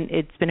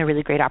it's been a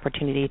really great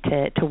opportunity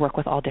to work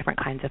with all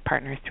different kinds of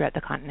partners throughout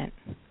the continent.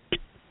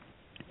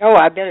 Oh,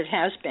 I bet it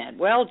has been.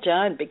 Well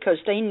done, because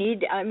they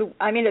need,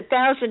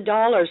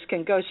 $1,000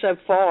 can go so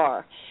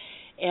far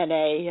in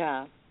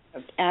a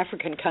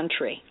African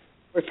country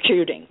with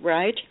shooting,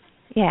 right?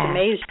 Yeah. It's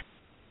amazing.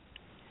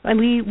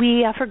 And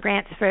we offer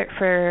grants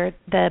for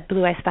the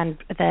Blue Ice Fund.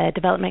 The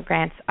development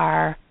grants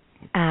are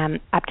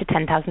up to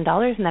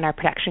 $10,000, and then our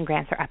production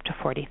grants are up to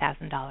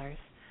 $40,000.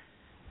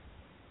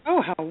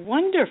 Oh, how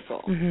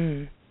wonderful.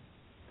 Mm-hmm.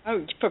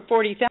 Oh, for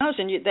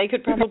 $40,000, they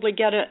could probably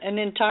get an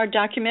entire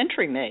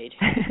documentary made.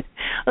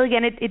 Well,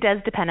 again, it does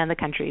depend on the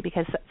country,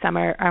 because some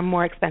are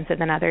more expensive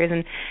than others,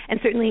 and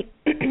certainly,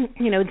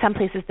 in some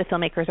places the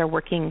filmmakers are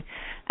working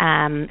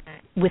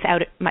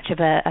without much of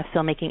a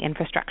filmmaking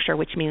infrastructure,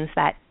 which means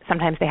that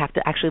sometimes they have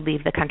to actually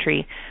leave the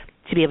country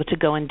to be able to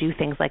go and do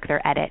things like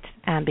their edit,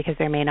 because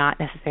there may not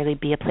necessarily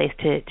be a place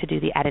to do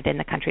the edit in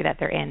the country that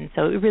they're in.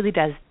 So it really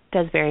does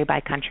vary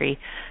by country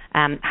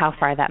how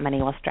far that money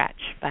will stretch,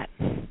 but.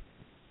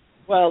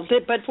 Well,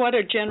 but what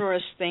a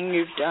generous thing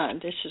you've done.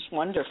 This is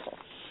wonderful.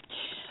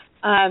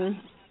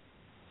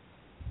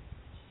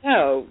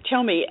 So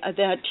tell me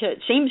that it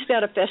seems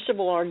that a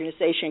festival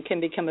organization can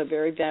become a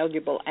very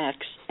valuable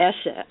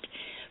asset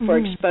for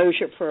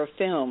exposure for a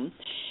film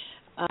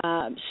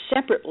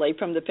separately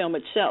from the film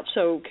itself.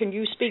 So can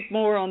you speak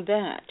more on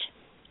that?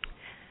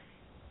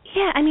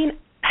 Yeah, I mean,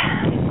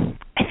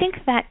 I think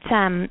that,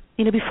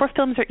 before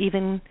films are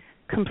even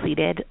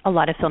completed, a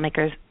lot of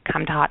filmmakers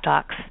come to Hot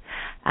Docs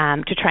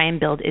to try and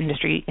build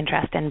industry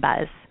interest and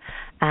buzz.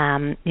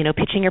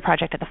 Pitching your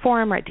project at the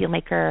Forum or at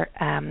Dealmaker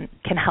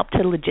can help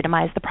to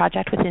legitimize the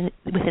project within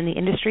the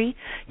industry.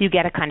 You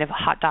get a kind of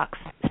Hot Docs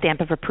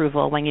stamp of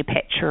approval when you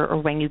pitch or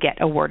when you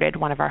get awarded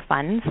one of our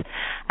funds,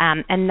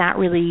 and that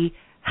really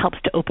helps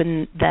to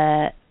open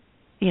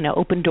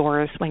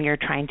doors when you're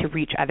trying to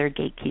reach other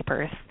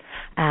gatekeepers.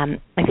 I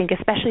think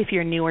especially if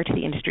you're newer to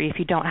the industry, if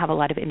you don't have a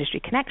lot of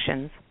industry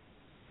connections,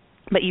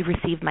 but you've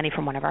received money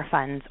from one of our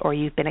funds or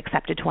you've been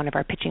accepted to one of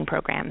our pitching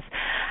programs,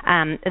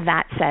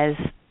 that says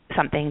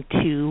something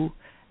to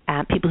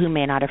people who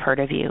may not have heard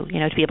of you,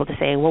 to be able to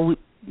say, well,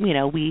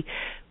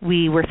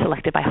 we were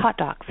selected by Hot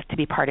Docs to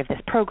be part of this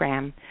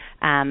program,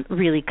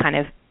 really kind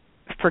of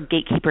for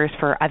gatekeepers,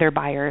 for other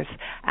buyers,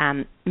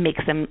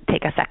 makes them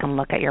take a second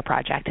look at your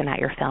project and at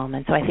your film.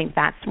 And so I think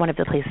that's one of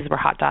the places where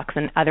Hot Docs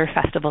and other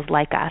festivals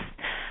like us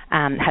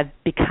have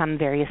become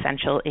very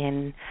essential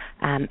in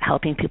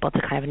helping people to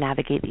kind of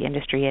navigate the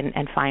industry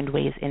and find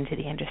ways into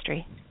the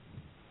industry.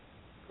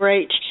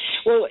 Great.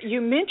 Well,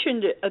 you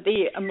mentioned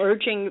the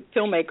Emerging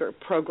Filmmaker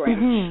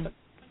Program.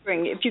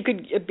 If you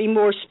could be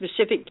more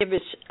specific,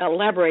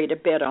 elaborate a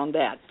bit on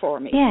that for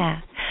me. Yeah.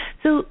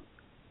 So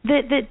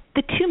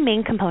the two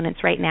main components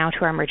right now to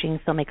our Emerging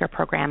Filmmaker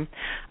Program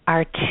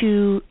are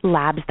two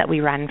labs that we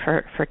run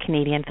for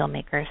Canadian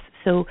filmmakers.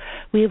 So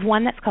we have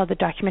one that's called the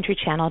Documentary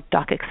Channel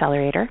Doc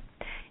Accelerator,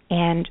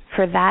 and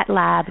for that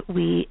lab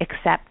we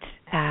accept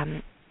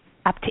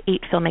up to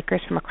 8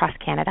 filmmakers from across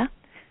Canada.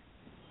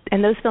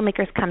 And those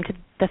filmmakers come to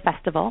the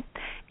festival,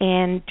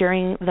 and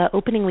during the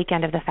opening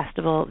weekend of the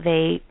festival,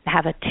 they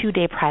have a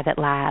 2-day private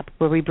lab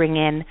where we bring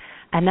in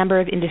a number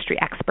of industry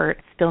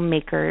experts,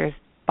 filmmakers,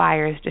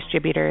 buyers,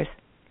 distributors,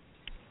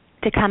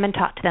 to come and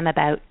talk to them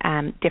about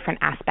different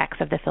aspects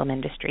of the film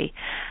industry.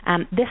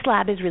 This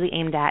lab is really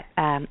aimed at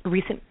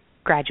recent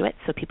graduates,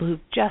 so people who've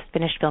just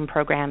finished film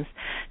programs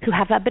who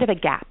have a bit of a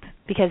gap,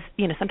 because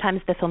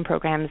sometimes the film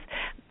programs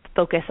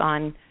focus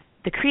on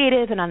the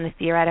creative and on the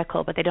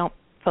theoretical, but they don't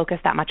focus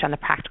that much on the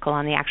practical,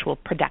 on the actual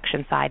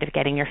production side of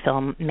getting your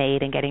film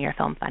made and getting your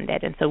film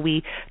funded. And so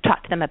we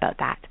talk to them about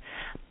that.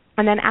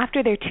 And then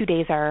after their 2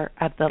 days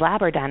of the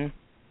lab are done,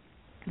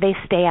 they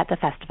stay at the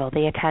festival.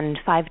 They attend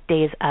 5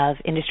 days of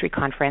industry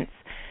conference.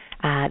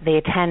 They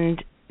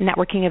attend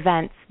networking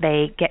events.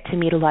 They get to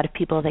meet a lot of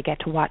people. They get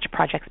to watch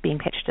projects being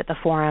pitched at the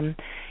Forum.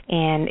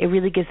 And it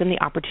really gives them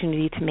the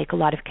opportunity to make a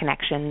lot of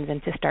connections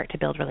and to start to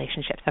build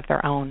relationships of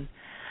their own.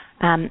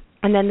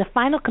 And then the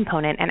final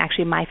component, and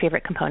actually my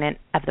favorite component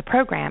of the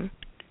program,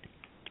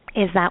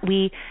 is that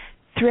we,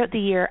 throughout the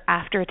year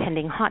after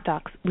attending Hot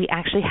Docs, we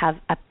actually have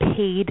a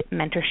paid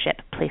mentorship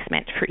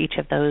placement for each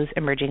of those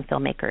emerging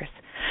filmmakers.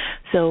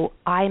 So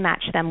I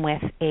match them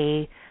with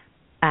a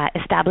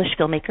established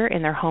filmmaker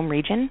in their home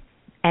region,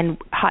 and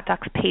Hot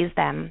Docs pays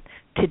them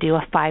to do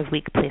a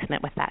 5-week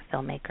placement with that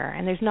filmmaker.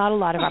 And there's not a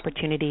lot of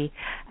opportunity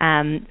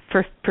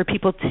for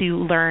people to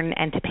learn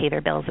and to pay their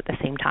bills at the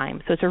same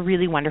time. So it's a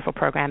really wonderful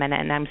program, and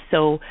I'm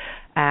so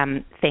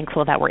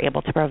thankful that we're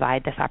able to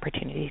provide this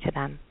opportunity to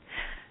them.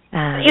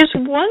 It's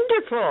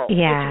wonderful.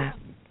 Yeah. It's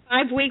a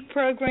 5-week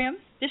program.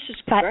 This is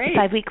great.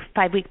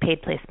 5-week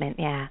paid placement,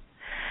 yeah.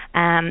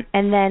 And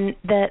then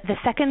the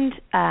second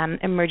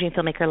emerging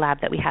filmmaker lab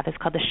that we have is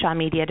called the Shaw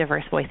Media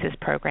Diverse Voices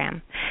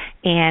Program.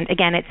 And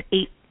again, it's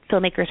 8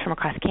 filmmakers from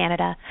across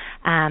Canada.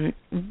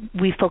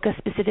 We focus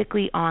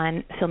specifically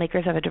on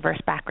filmmakers of a diverse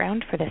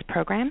background for this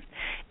program.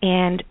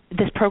 And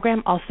this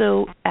program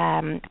also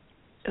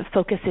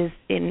focuses,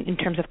 in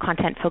terms of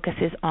content,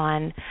 focuses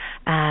on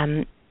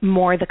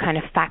more the kind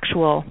of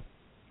factual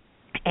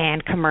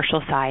and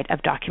commercial side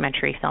of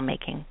documentary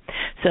filmmaking.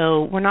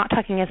 So we're not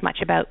talking as much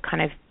about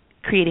kind of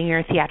creating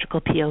your theatrical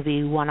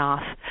POV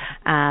one-off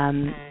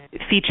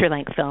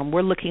feature-length film.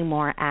 We're looking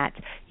more at,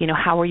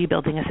 how are you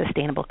building a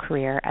sustainable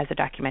career as a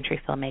documentary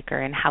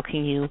filmmaker, and how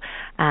can you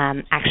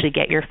actually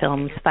get your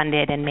films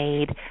funded and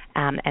made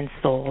and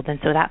sold. And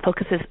so that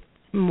focuses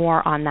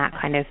more on that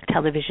kind of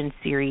television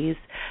series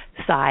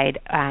side,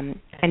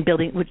 and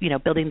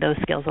building those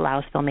skills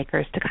allows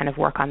filmmakers to kind of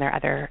work on their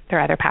other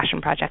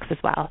passion projects as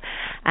well.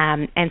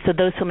 And so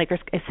those filmmakers,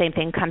 same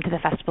thing, come to the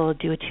festival,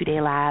 do a 2-day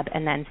lab,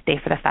 and then stay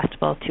for the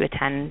festival to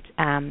attend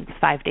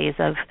 5 days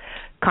of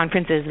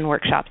conferences and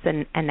workshops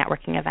and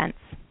networking events.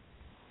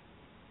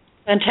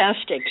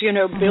 Fantastic.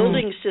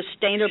 Building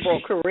sustainable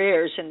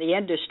careers in the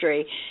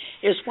industry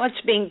is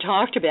what's being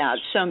talked about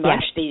so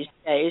much these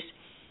days.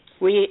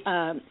 We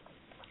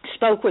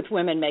spoke with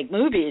Women Make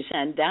Movies,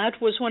 and that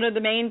was one of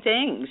the main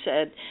things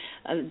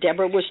that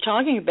Deborah was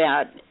talking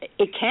about.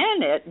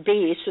 Can it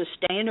be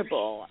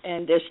sustainable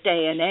in this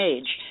day and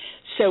age?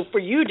 So for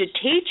you to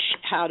teach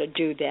how to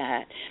do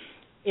that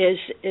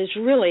is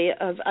really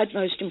of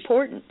utmost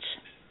importance.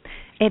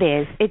 It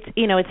is.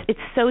 It's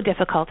so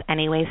difficult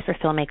anyways for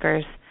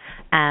filmmakers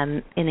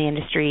in the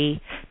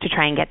industry to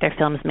try and get their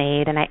films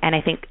made. And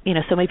I think,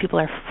 so many people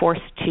are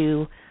forced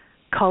to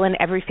call in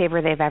every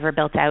favor they've ever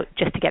built out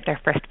just to get their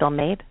first film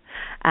made.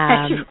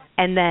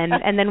 And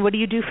then what do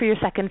you do for your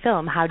second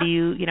film? How do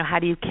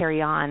you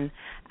carry on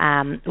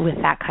with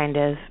that kind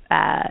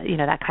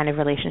of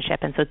relationship?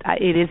 And so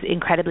it is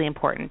incredibly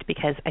important,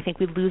 because I think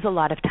we lose a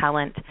lot of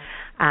talent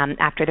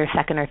after their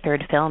second or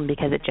third film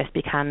because it just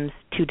becomes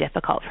too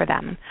difficult for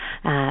them.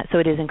 So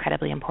it is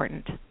incredibly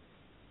important.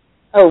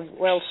 Oh,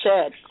 well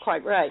said.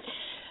 Quite right.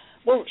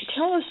 Well,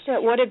 tell us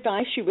what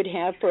advice you would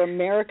have for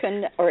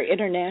American or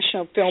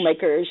international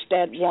filmmakers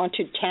that want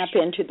to tap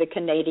into the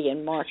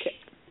Canadian market.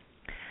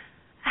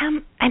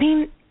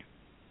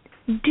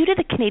 Due to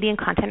the Canadian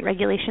content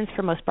regulations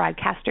for most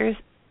broadcasters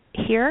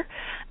here,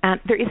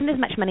 there isn't as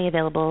much money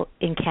available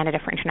in Canada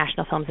for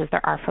international films as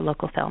there are for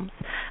local films.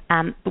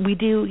 We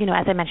do,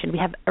 as I mentioned, we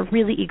have a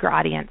really eager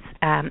audience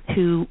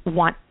who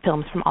want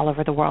films from all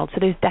over the world. So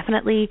there's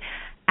definitely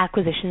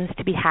acquisitions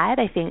to be had.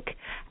 I think,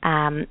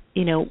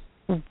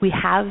 we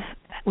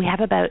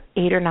have about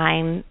 8 or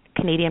 9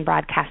 Canadian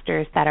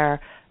broadcasters that are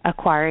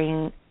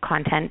acquiring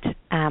content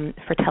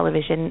for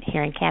television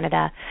here in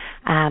Canada,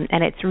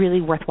 and it's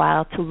really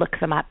worthwhile to look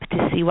them up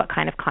to see what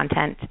kind of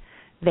content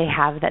they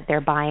have that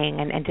they're buying,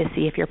 and to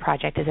see if your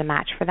project is a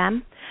match for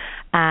them.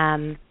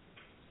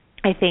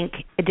 I think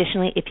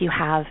additionally, if you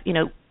have,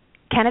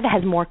 Canada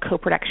has more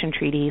co-production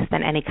treaties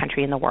than any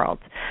country in the world.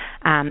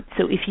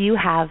 So if you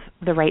have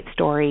the right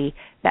story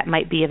that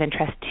might be of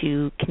interest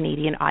to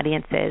Canadian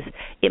audiences,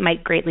 it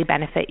might greatly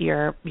benefit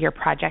your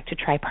project to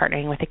try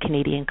partnering with a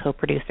Canadian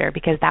co-producer,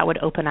 because that would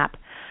open up,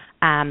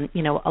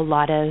 a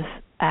lot of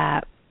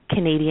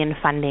Canadian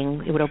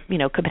funding. It would,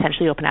 could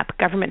potentially open up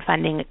government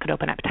funding. It could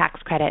open up tax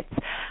credits.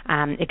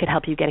 It could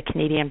help you get a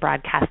Canadian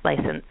broadcast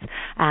license.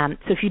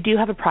 So if you do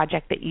have a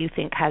project that you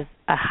think has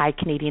a high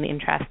Canadian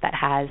interest that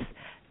has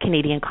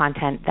Canadian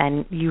content,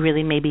 then you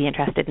really may be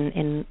interested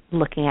in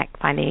looking at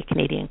finding a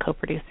Canadian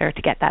co-producer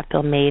to get that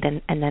film made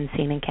and then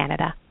seen in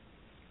Canada.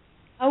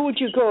 How would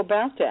you go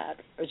about that?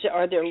 Does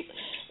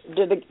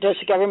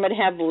the government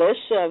have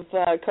lists of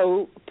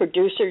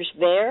co-producers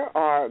there,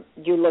 or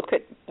you look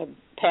at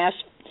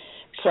past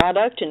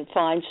product and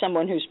find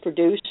someone who's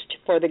produced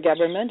for the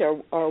government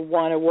or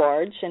won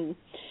awards? And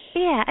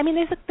yeah,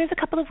 there's a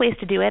couple of ways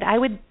to do it. I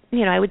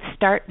would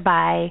start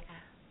by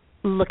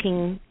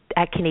looking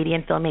at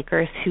Canadian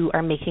filmmakers who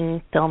are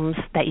making films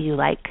that you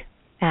like,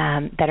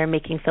 that are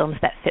making films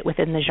that fit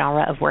within the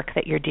genre of work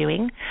that you're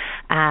doing,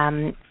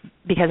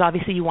 because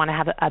obviously you want to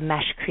have a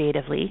mesh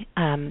creatively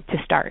to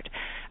start.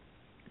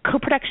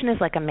 Co-production is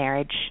like a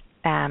marriage,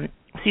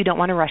 so you don't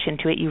want to rush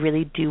into it. You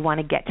really do want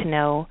to get to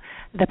know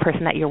the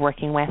person that you're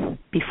working with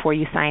before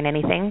you sign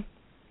anything.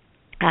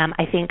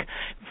 I think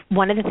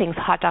one of the things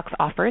Hot Docs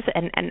offers,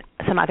 and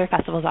some other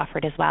festivals offer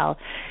it as well,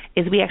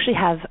 is we actually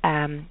have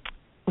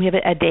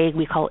a day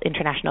we call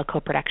International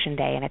Co-Production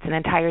Day, and it's an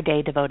entire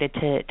day devoted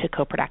to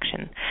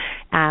co-production.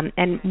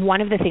 And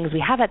one of the things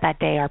we have at that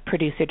day are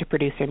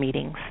producer-to-producer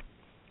meetings.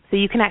 So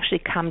you can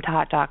actually come to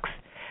Hot Docs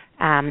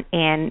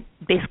and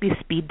basically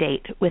speed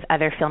date with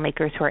other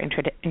filmmakers who are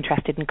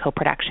interested in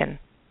co-production.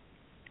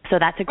 So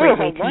that's a great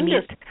way to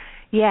meet.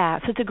 Yeah,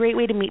 so it's a great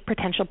way to meet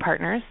potential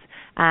partners,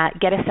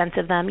 get a sense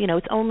of them.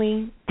 It's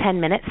only 10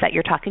 minutes that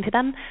you're talking to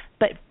them,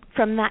 but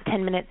from that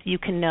 10 minutes you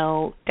can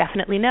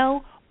definitely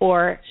know,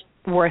 or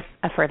worth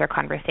a further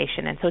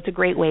conversation. And so it's a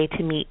great way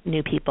to meet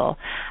new people.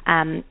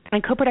 And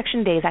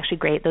Co-Production Day is actually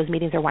great. Those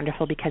meetings are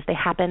wonderful because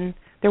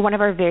they're one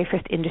of our very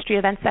first industry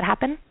events that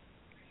happen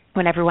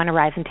when everyone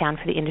arrives in town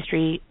for the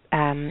industry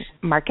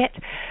market.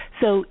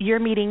 So you're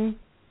meeting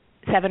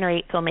 7 or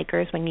 8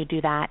 filmmakers when you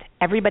do that.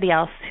 Everybody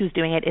else who's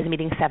doing it is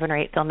meeting 7 or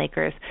 8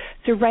 filmmakers.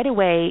 So right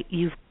away,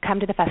 you've come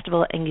to the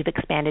festival and you've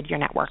expanded your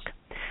network.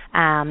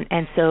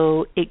 And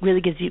so it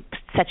really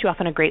sets you off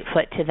on a great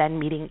foot to then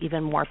meeting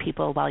even more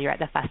people while you're at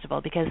the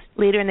festival. Because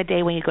later in the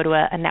day when you go to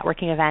a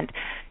networking event,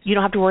 you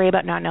don't have to worry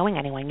about not knowing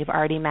anyone. You've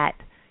already met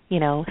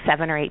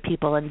 7 or 8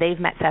 people, and they've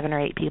met 7 or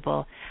 8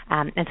 people.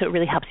 And so it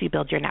really helps you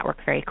build your network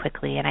very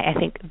quickly. And I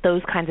think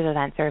those kinds of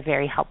events are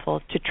very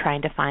helpful to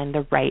trying to find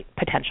the right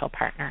potential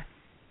partner.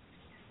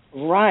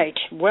 Right.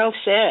 Well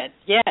said.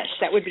 Yes,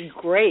 that would be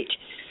great.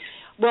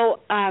 Well,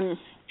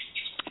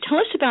 tell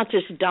us about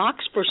this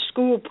Docs for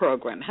School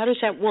program. How does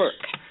that work?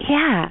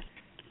 Yeah.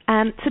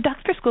 So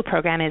Docs for School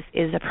program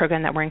is a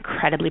program that we're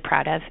incredibly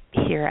proud of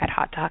here at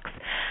Hot Docs.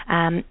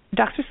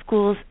 Docs for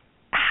Schools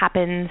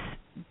happens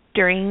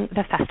during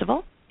the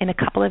festival in a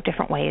couple of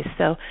different ways.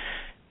 So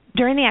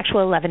during the actual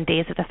 11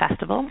 days of the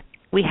festival,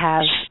 we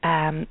have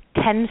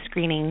 10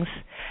 screenings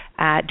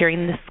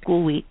during the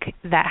school week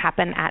that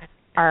happen at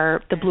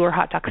the Bloor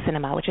Hot Docs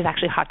Cinema, which is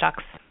actually Hot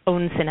Docs'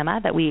 own cinema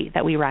that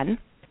we run.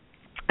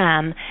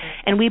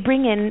 And we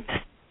bring in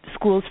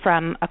schools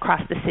from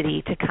across the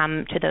city to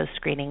come to those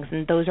screenings,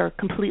 and those are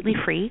completely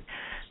free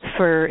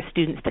for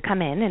students to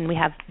come in, and we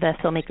have the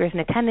filmmakers in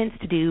attendance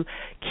to do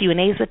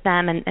Q&As with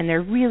them, and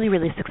they're really,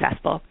 really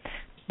successful.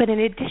 But in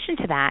addition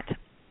to that,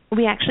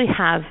 we actually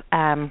have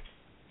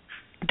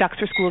Docs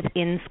for Schools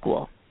in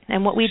school.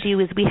 And what we do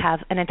is we have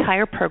an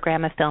entire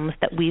program of films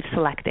that we've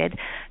selected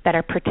that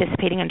are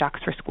participating in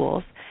Docs for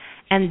Schools,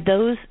 and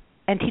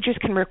teachers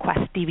can request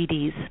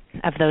DVDs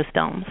of those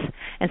films.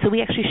 And so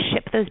we actually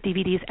ship those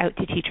DVDs out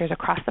to teachers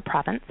across the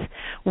province,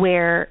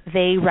 where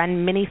they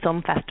run mini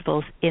film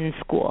festivals in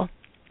school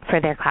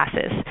for their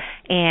classes.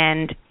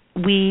 And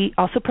we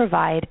also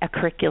provide a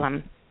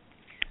curriculum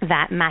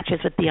that matches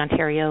with the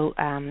Ontario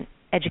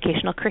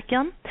educational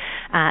curriculum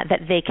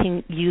that they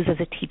can use as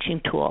a teaching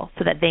tool,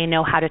 so that they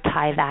know how to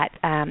tie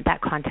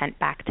that content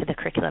back to the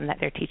curriculum that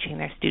they're teaching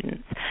their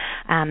students.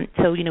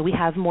 So we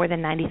have more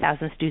than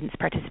 90,000 students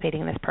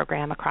participating in this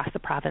program across the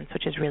province,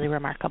 which is really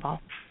remarkable.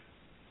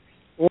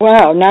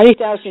 Wow,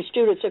 90,000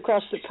 students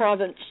across the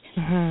province.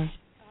 Mm-hmm.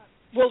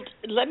 Well,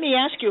 let me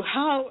ask you,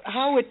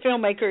 how would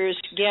filmmakers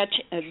get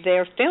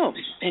their film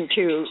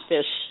into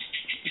this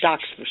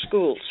Docs for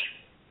Schools?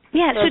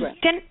 Yeah, program?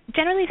 So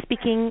generally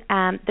speaking,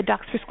 the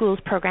Docs for Schools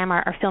program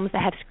are films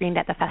that have screened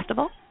at the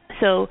festival.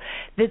 So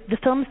the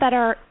films that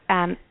are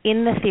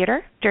in the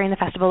theater during the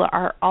festival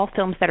are all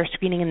films that are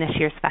screening in this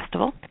year's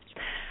festival.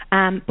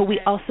 But we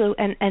also,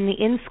 and the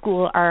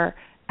in-school are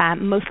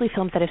mostly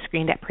films that have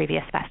screened at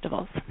previous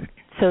festivals.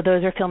 So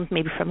those are films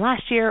maybe from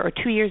last year or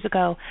 2 years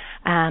ago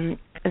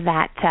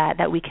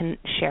that we can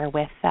share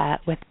with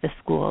the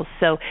schools.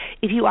 So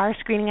if you are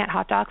screening at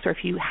Hot Docs, or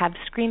if you have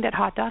screened at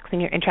Hot Docs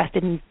and you're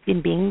interested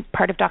in being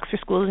part of Docs for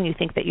Schools, and you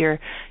think that your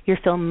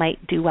film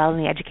might do well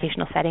in the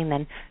educational setting,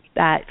 then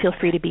feel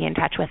free to be in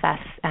touch with us,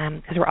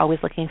 because we're always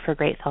looking for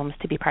great films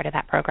to be part of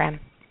that program.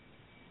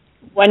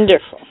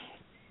 Wonderful.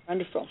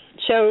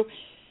 So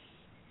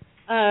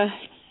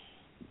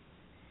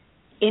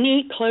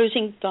any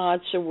closing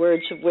thoughts or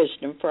words of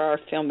wisdom for our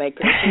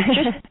filmmakers?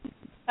 You're just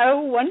so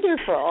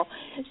wonderful.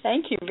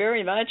 Thank you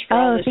very much for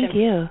all this. Oh, thank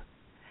you.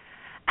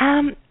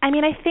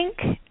 I think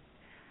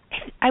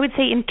I would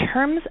say in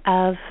terms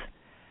of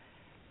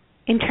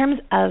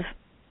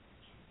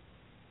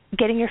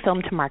getting your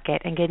film to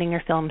market and getting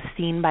your film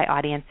seen by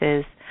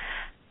audiences,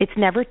 it's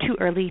never too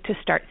early to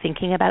start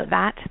thinking about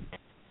that.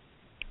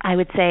 I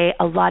would say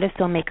a lot of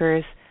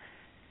filmmakers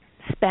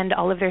spend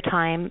all of their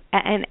time,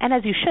 and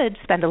as you should,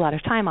 spend a lot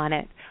of time on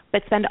it,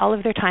 but spend all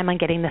of their time on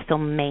getting the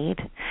film made,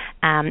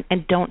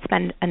 and don't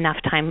spend enough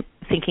time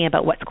thinking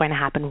about what's going to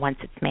happen once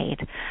it's made.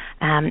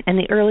 And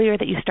the earlier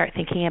that you start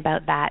thinking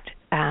about that,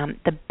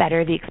 the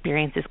better the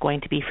experience is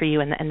going to be for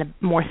you, and the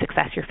more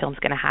success your film's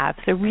going to have.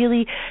 So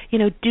really,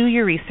 do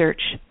your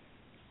research,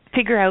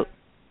 figure out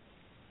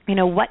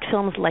what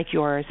films like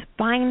yours,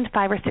 find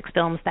 5 or 6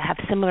 films that have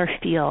similar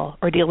feel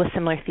or deal with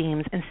similar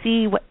themes, and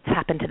see what's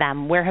happened to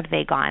them. Where have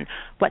they gone?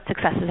 What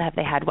successes have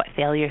they had? What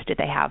failures did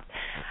they have?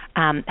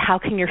 How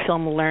can your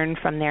film learn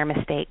from their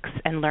mistakes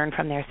and learn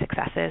from their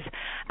successes?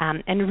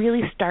 And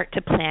really start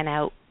to plan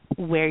out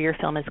where your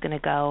film is going to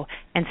go,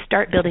 and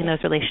start building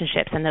those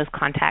relationships and those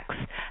contacts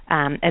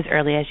as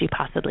early as you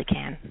possibly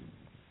can.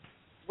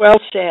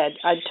 Well said.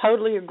 I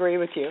totally agree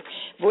with you.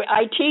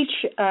 I teach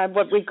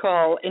what we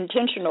call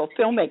intentional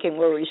filmmaking,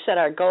 where we set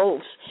our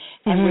goals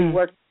and we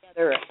work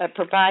together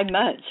for 5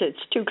 months. It's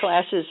 2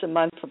 classes a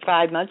month for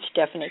 5 months,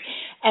 Stephanie.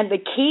 And the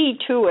key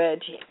to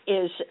it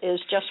is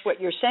just what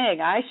you're saying.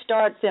 I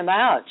start them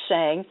out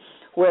saying,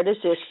 where does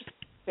this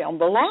film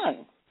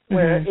belong?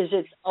 Where is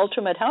its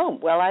ultimate home?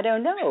 Well, I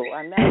don't know.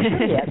 I'm not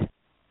sure yet.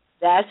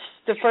 That's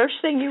the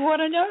first thing you want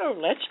to know.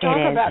 Let's talk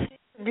about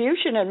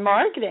distribution and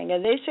marketing.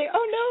 And they say,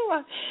 oh,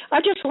 no, I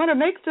just want to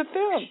make the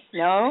film.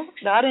 No,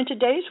 not in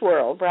today's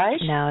world,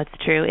 right? No, it's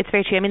true. It's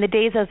very true. I mean, the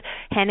days of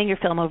handing your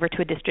film over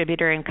to a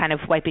distributor and kind of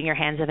wiping your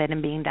hands of it and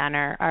being done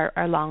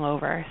are long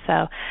over.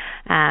 So,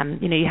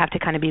 you have to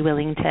kind of be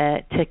willing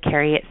to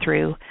carry it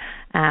through.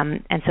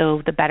 And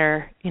so the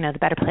better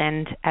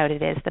planned out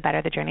it is, the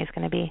better the journey is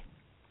going to be.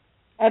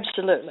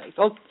 Absolutely.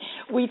 Well,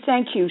 we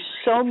thank you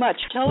so much.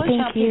 Tell us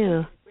how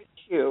people reach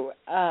you,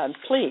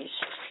 please.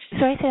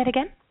 Sorry, say that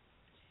again?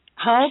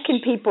 How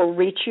can people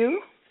reach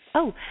you?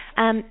 Oh,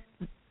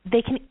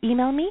 they can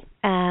email me.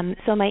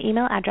 So my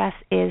email address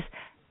is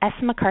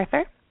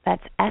smacarthur,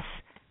 that's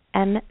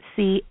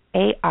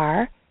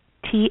SMCARTHUR,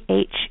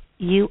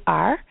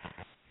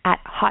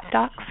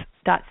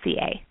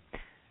 @hotdocs.ca.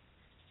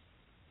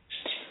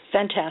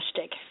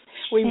 Fantastic.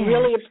 We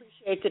really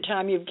appreciate the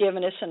time you've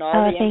given us and all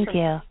the information. Thank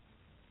you.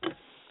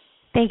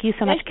 Thank you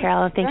so much,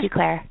 Carol, and thank you,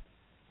 Claire.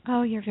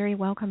 Oh, you're very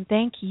welcome.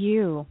 Thank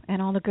you,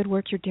 and all the good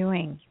work you're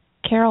doing.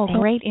 Carol,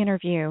 great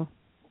interview.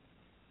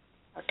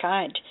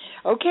 Kind.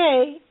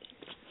 Okay.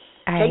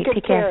 All right,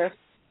 take care.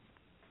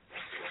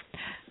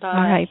 Bye.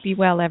 All right, be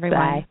well, everyone.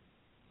 Bye.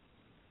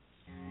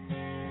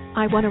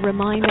 I want to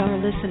remind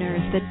our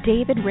listeners that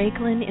David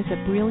Raiklin is a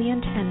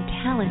brilliant and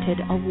talented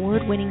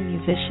award-winning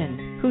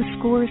musician who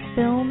scores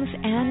films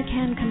and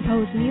can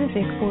compose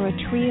music for a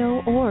trio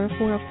or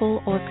for a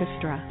full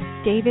orchestra.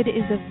 David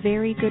is a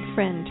very good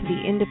friend to the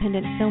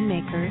independent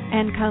filmmaker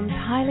and comes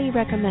highly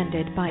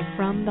recommended by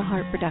From the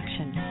Heart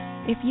Productions.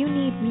 If you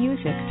need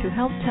music to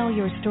help tell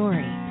your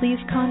story, please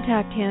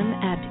contact him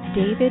at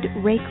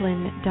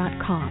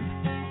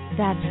davidraiklin.com.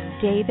 That's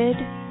David,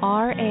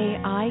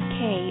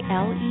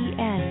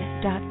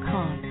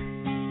 RAIKLEN.com.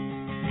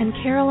 And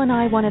Carol and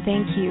I want to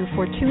thank you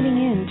for tuning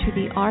in to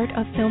The Art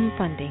of Film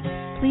Funding.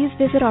 Please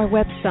visit our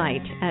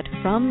website at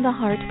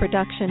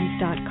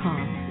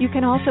FromTheHeartProductions.com. You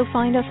can also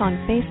find us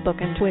on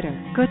Facebook and Twitter.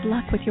 Good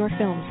luck with your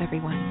films,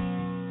 everyone.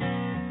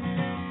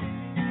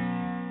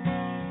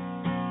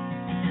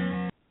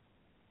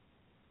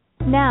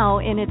 Now,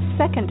 in its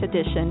second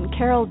edition,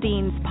 Carol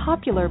Dean's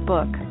popular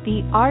book,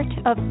 The Art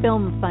of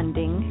Film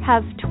Funding,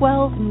 has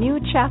 12 new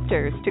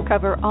chapters to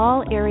cover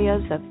all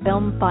areas of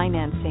film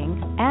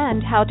financing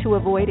and how to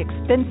avoid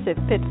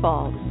expensive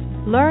pitfalls.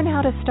 Learn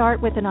how to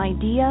start with an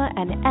idea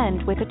and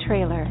end with a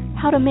trailer,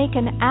 how to make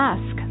an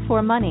ask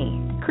for money,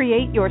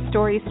 create your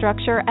story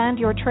structure and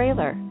your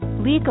trailer,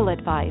 legal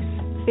advice,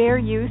 fair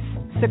use,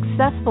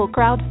 successful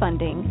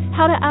crowdfunding,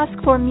 how to ask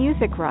for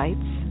music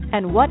rights,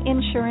 and what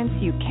insurance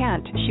you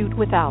can't shoot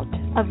without.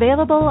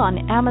 Available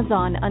on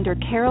Amazon under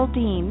Carol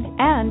Dean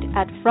and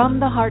at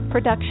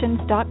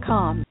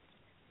FromTheHeartProductions.com.